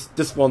 yeah,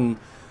 this one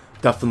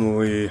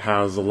definitely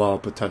has a lot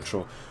of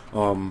potential.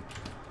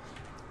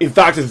 In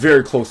fact, it's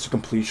very close to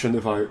completion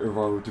if I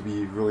were to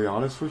be really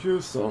honest with you.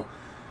 So,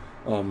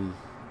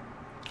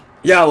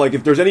 yeah, like,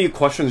 if there's any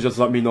questions, just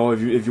let me know.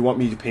 If you want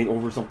me to paint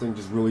over something,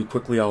 just really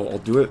quickly, I'll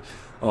do it.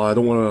 I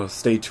don't want to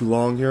stay too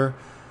long here.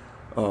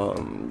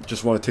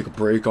 Just want to take a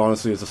break,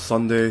 honestly. It's a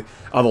Sunday.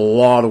 I have a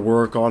lot of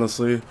work,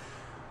 honestly.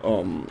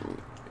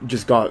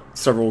 Just got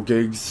several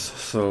gigs,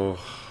 so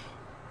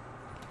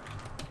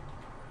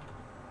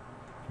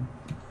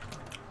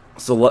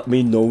let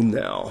me know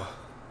now.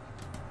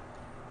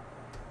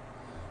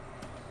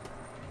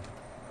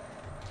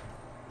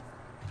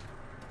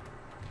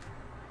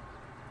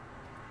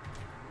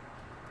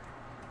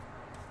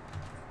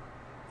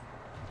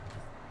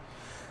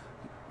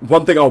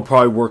 One thing I'll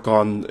probably work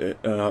on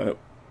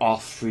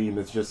off stream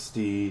is just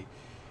the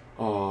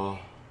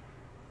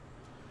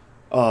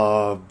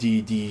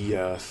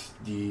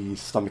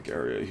stomach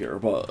area here,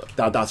 but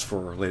that's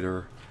for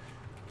later.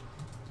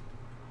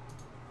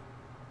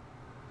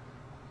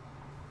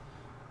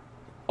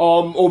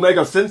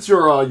 Omega, since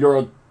you're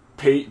a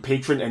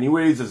patron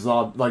anyways, is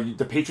like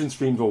the patron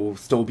streams will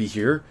still be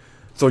here,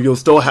 so you'll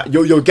still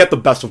you'll get the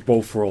best of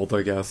both worlds,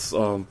 I guess.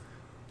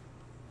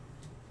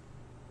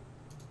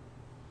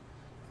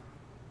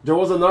 There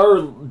was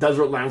another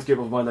desert landscape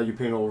of mine that you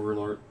painted over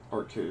in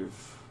art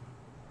cave.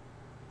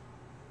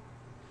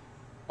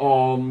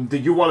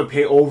 Did you want to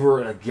paint over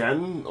it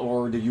again,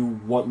 or did you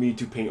want me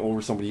to paint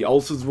over somebody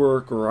else's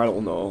work, or I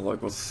don't know,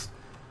 like what's...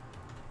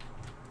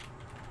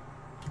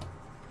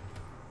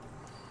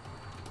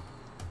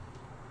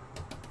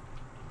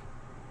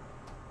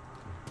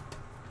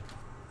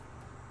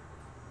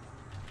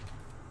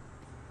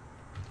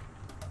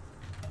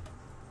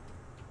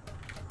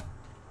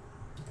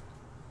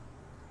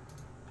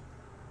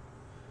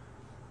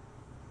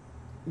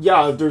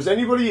 Yeah, if there's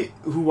anybody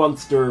who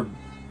wants their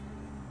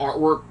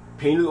artwork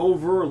painted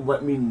over,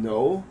 let me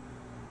know.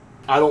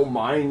 I don't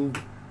mind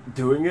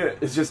doing it.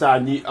 It's just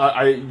that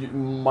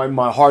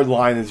my hard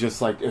line is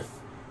just like, if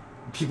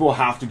people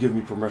have to give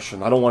me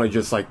permission. I don't want to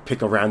just like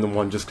pick a random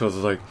one just because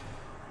like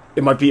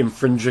it might be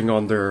infringing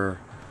on their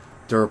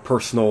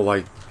personal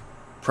like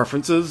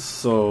preferences.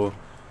 So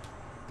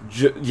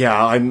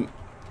yeah,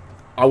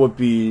 I would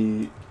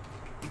be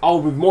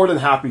more than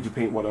happy to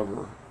paint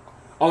whatever.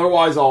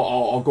 Otherwise,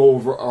 I'll go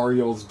over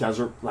Ariel's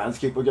desert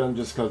landscape again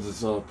just because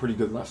it's a pretty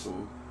good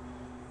lesson.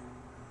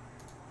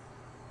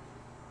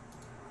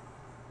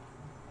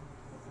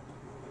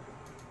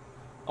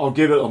 I'll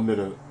give it a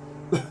minute.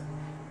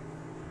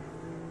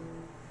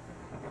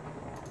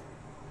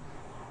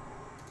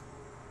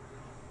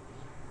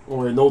 Oh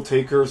wait, no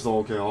takers?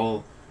 Okay,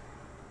 I'll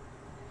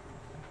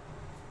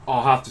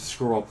have to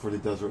scroll up for the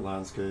desert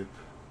landscape.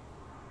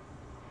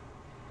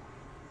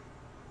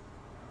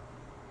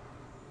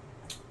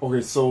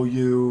 Okay, so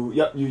you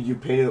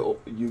painted,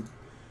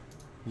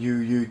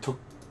 you took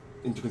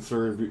into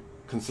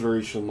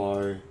consideration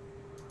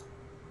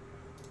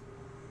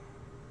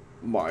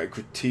my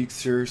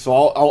critiques here. So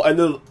I'll end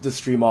the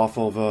stream off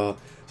of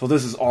so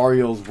this is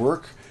Ariel's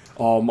work.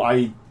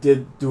 I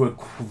did do a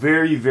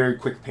very, very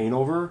quick paint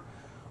over.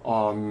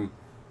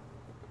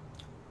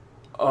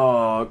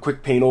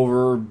 Quick paint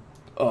over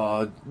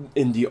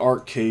in the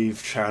Art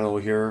Cave channel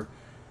here,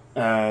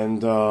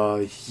 and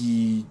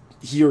he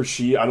or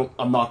she,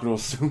 I'm not going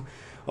to assume,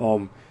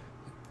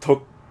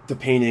 took the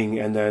painting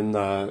and then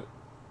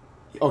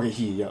okay,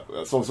 he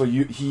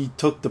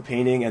took the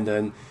painting and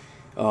then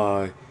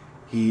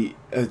he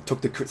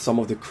took some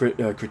of the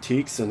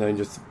critiques and then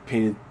just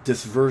painted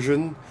this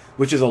version,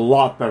 which is a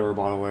lot better,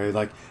 by the way.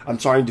 Like, I'm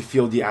trying to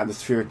feel the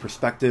atmospheric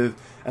perspective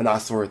and that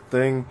sort of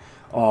thing.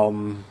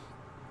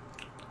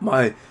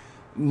 My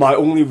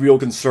only real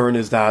concern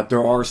is that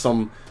there are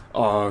some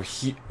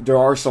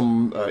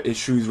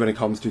issues when it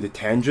comes to the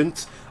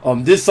tangents.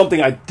 This is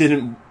something I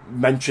didn't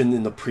mention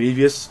in the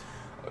previous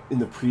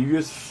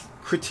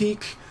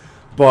critique,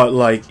 but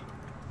like,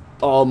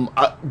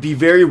 be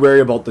very wary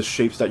about the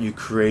shapes that you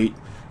create.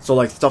 So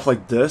like stuff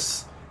like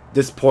this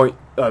point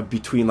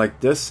between like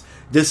this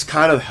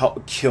kind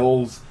of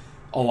kills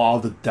a lot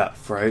of the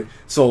depth, right?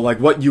 So like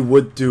what you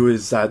would do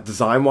is that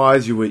design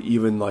wise, you would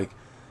even like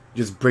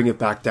just bring it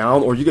back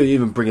down, or you could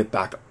even bring it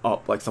back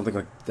up, like something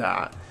like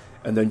that.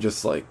 And then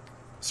just like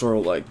sort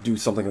of like do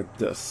something like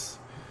this,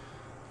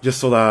 just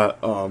so that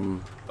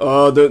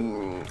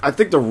I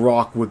think the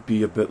rock would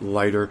be a bit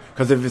lighter,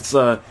 because if it's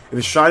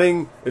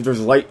shining, if there's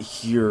light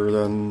here,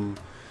 then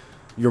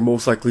you're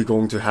most likely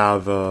going to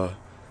have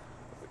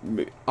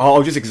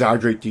I'll just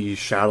exaggerate the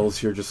shadows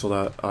here just so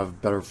that I have a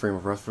better frame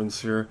of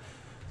reference here,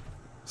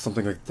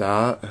 something like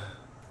that.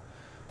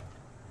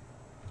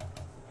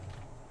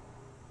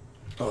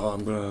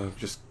 I'm gonna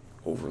just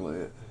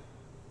overlay it.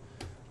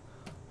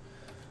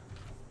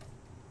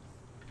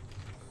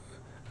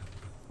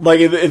 Like,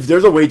 if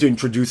there's a way to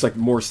introduce, like,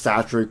 more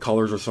saturated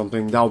colors or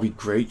something, that would be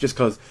great, just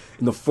because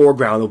in the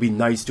foreground, it'll be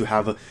nice to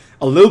have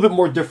a little bit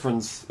more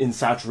difference in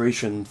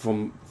saturation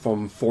from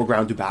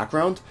foreground to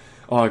background.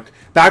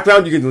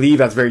 Background, you can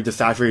leave as very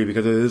desaturated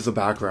because it is a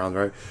background,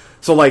 right?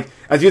 So, like,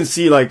 as you can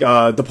see, like,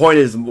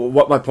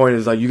 what my point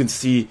is, like, you can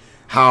see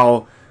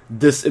how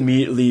this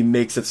immediately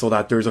makes it so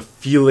that there's a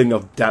feeling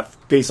of depth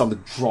based on the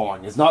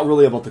drawing. It's not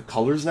really about the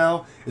colors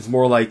now. It's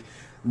more like,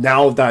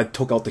 now that I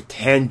took out the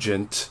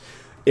tangent,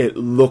 it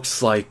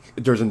looks like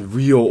there's a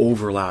real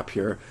overlap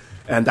here,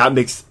 and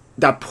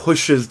that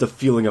pushes the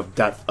feeling of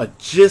depth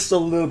just a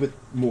little bit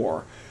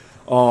more.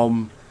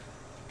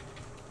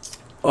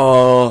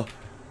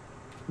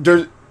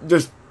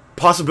 There's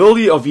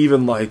possibility of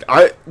even like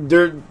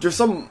there's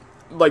some,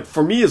 like,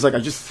 for me is like I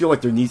just feel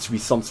like there needs to be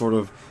some sort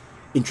of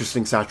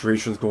interesting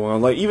saturations going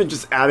on, like even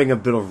just adding a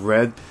bit of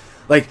red.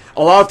 Like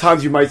a lot of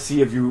times you might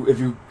see if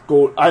you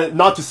go,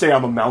 not to say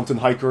I'm a mountain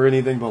hiker or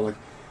anything, but like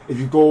if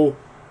you go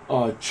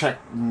check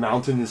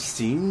mountainous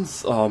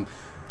scenes,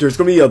 there's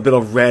going to be a bit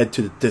of red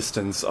to the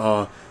distance.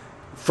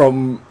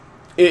 From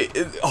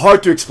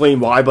hard to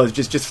explain why, but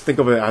just think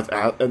of it as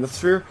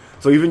atmosphere.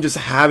 So even just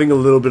having a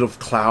little bit of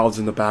clouds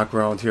in the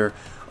background here.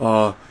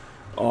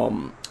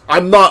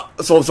 I'm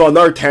not so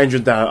another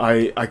tangent that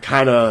I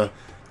kind of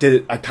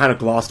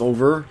glossed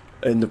over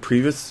in the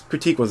previous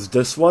critique was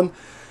this one.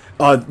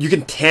 You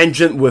can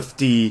tangent with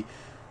the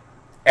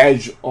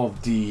edge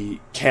of the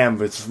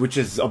canvas, which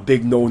is a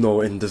big no-no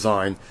in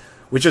design,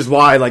 which is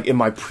why, like, in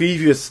my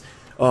previous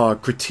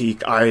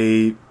critique,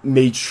 I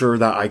made sure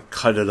that I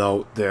cut it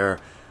out there,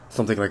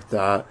 something like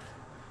that,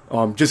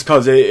 just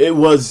because it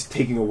was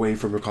taking away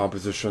from your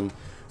composition.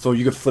 So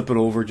you could flip it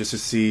over just to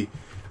see,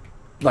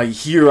 like,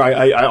 here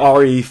I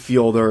already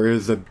feel there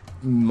is a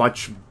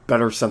much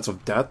better sense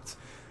of depth.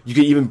 You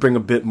can even bring a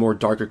bit more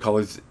darker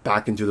colors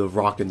back into the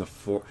rock in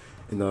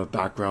the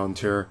background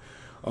here,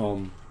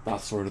 that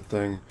sort of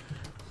thing.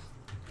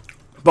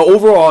 But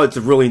overall, it's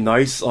really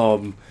nice.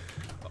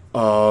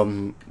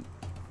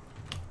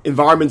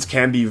 Environments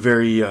can be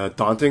very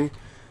daunting,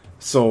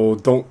 so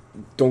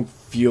don't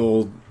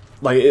feel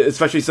like,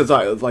 especially since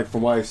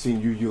from what I've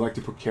seen, you like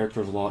to put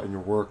characters a lot in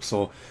your work,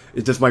 so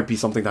this might be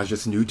something that's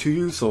just new to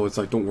you. So it's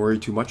like, don't worry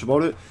too much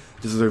about it.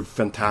 This is a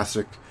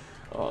fantastic.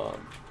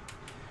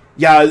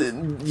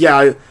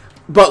 Yeah.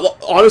 But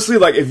honestly,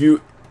 like, if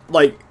you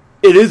like,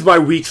 it is my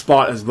weak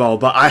spot as well.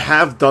 But I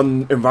have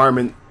done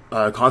environment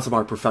concept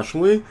art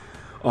professionally.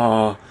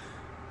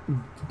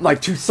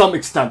 Like, to some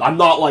extent, I'm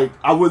not like,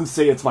 I wouldn't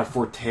say it's my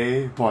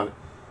forte, but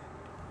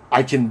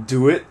I can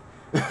do it.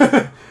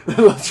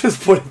 Let's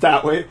just put it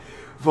that way.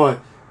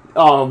 But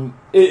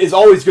it's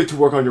always good to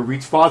work on your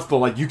weak spots. But,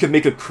 like, you can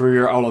make a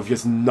career out of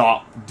just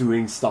not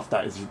doing stuff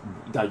that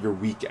you're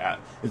weak at,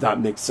 if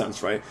that makes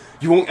sense, right?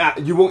 You won't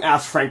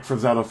ask Frank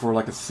Frazetta for,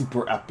 like, a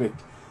super epic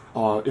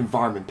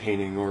environment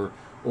painting, or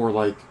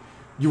like,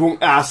 you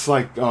won't ask,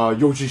 like,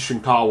 Yoji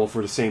Shinkawa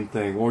for the same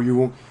thing, or you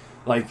won't,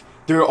 like,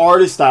 there are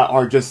artists that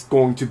are just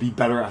going to be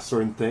better at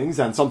certain things,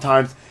 and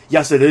sometimes,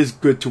 yes, it is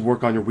good to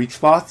work on your weak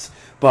spots,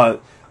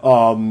 but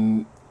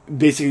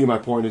basically my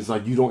point is,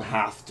 like, you don't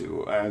have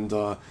to, and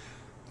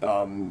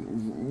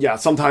yeah,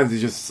 sometimes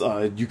it's just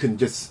you can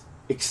just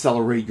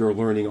accelerate your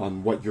learning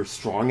on what you're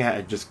strong at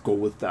and just go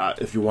with that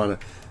if you want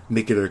to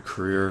make it a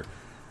career.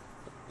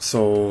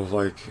 So,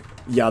 like,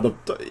 yeah,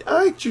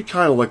 I actually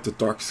kind of like the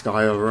dark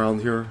sky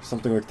around here,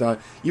 something like that.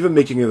 Even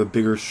making it a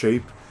bigger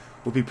shape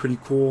would be pretty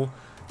cool,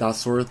 that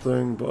sort of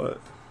thing. But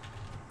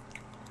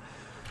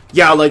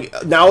yeah, like,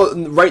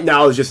 right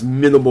now is just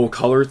minimal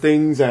color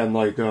things and,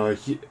 like,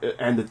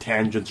 and the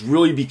tangents.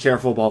 Really be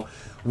careful about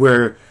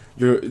where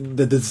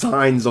the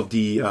designs of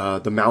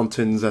the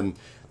mountains and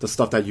the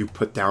stuff that you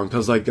put down,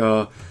 because, like,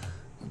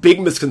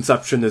 big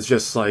misconception is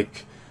just,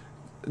 like,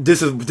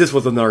 this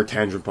was another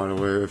tangent, by the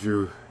way, if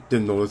you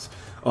didn't notice.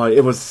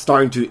 It was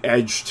starting to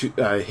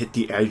hit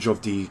the edge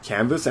of the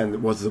canvas, and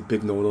it was a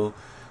big no-no.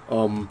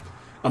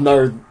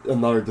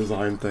 Another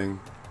design thing.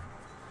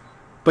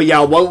 But yeah,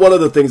 one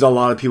of the things a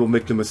lot of people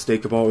make the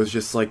mistake about is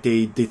just, like,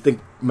 they think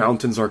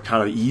mountains are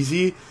kind of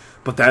easy,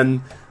 but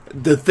then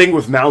the thing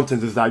with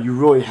mountains is that you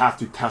really have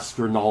to test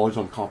your knowledge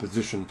on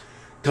composition,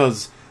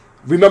 because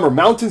remember,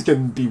 mountains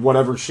can be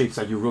whatever shapes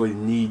that you really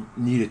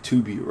need it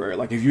to be, right?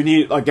 Like, if you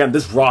need, again,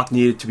 this rock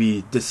needed to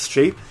be this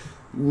shape,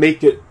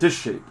 make it this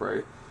shape,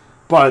 right?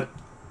 But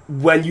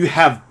when you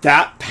have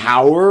that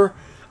power,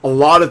 a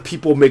lot of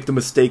people make the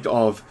mistake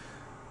of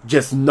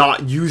just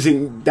not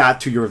using that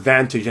to your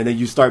advantage, and then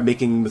you start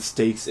making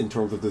mistakes in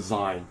terms of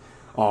design.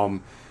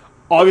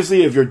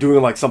 Obviously, if you're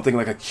doing, like, something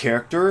like a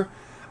character,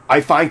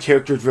 I find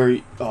characters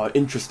very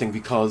interesting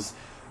because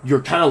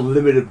you're kind of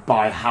limited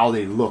by how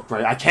they look,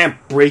 right? I can't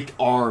break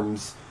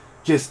arms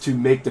just to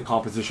make the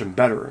composition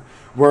better.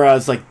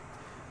 Whereas, like,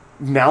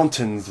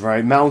 mountains,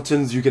 right?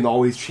 Mountains, you can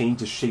always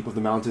change the shape of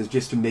the mountains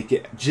just to make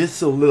it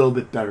just a little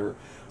bit better.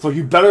 So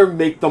you better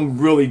make them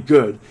really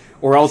good,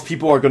 or else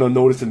people are going to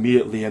notice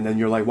immediately, and then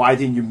you're like, why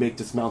didn't you make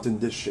this mountain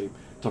this shape?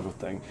 Type of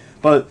thing.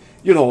 But,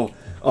 you know,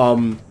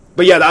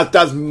 but yeah,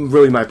 that's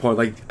really my point.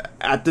 Like,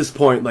 at this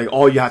point, like,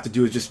 all you have to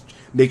do is just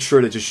make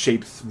sure that your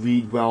shapes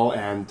read well,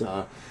 and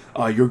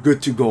you're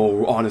good to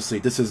go. Honestly,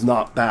 this is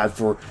not bad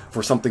for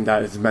something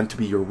that is meant to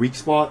be your weak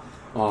spot.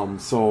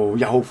 So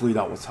yeah, hopefully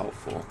that was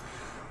helpful.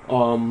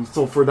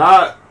 So for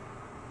that,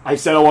 I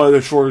said I wanted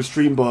a shorter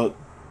stream, but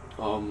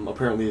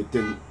apparently it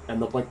didn't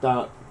end up like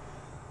that.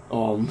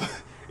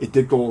 It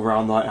did go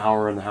around that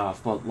hour and a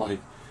half, but, like,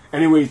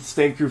 anyways,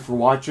 thank you for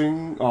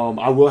watching.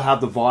 I will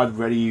have the VOD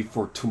ready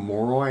for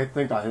tomorrow, I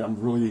think.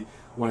 I'm really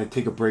want to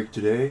take a break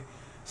today.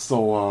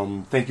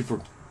 So, thank you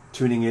for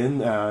tuning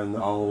in, and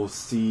I'll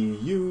see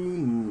you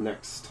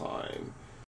next time.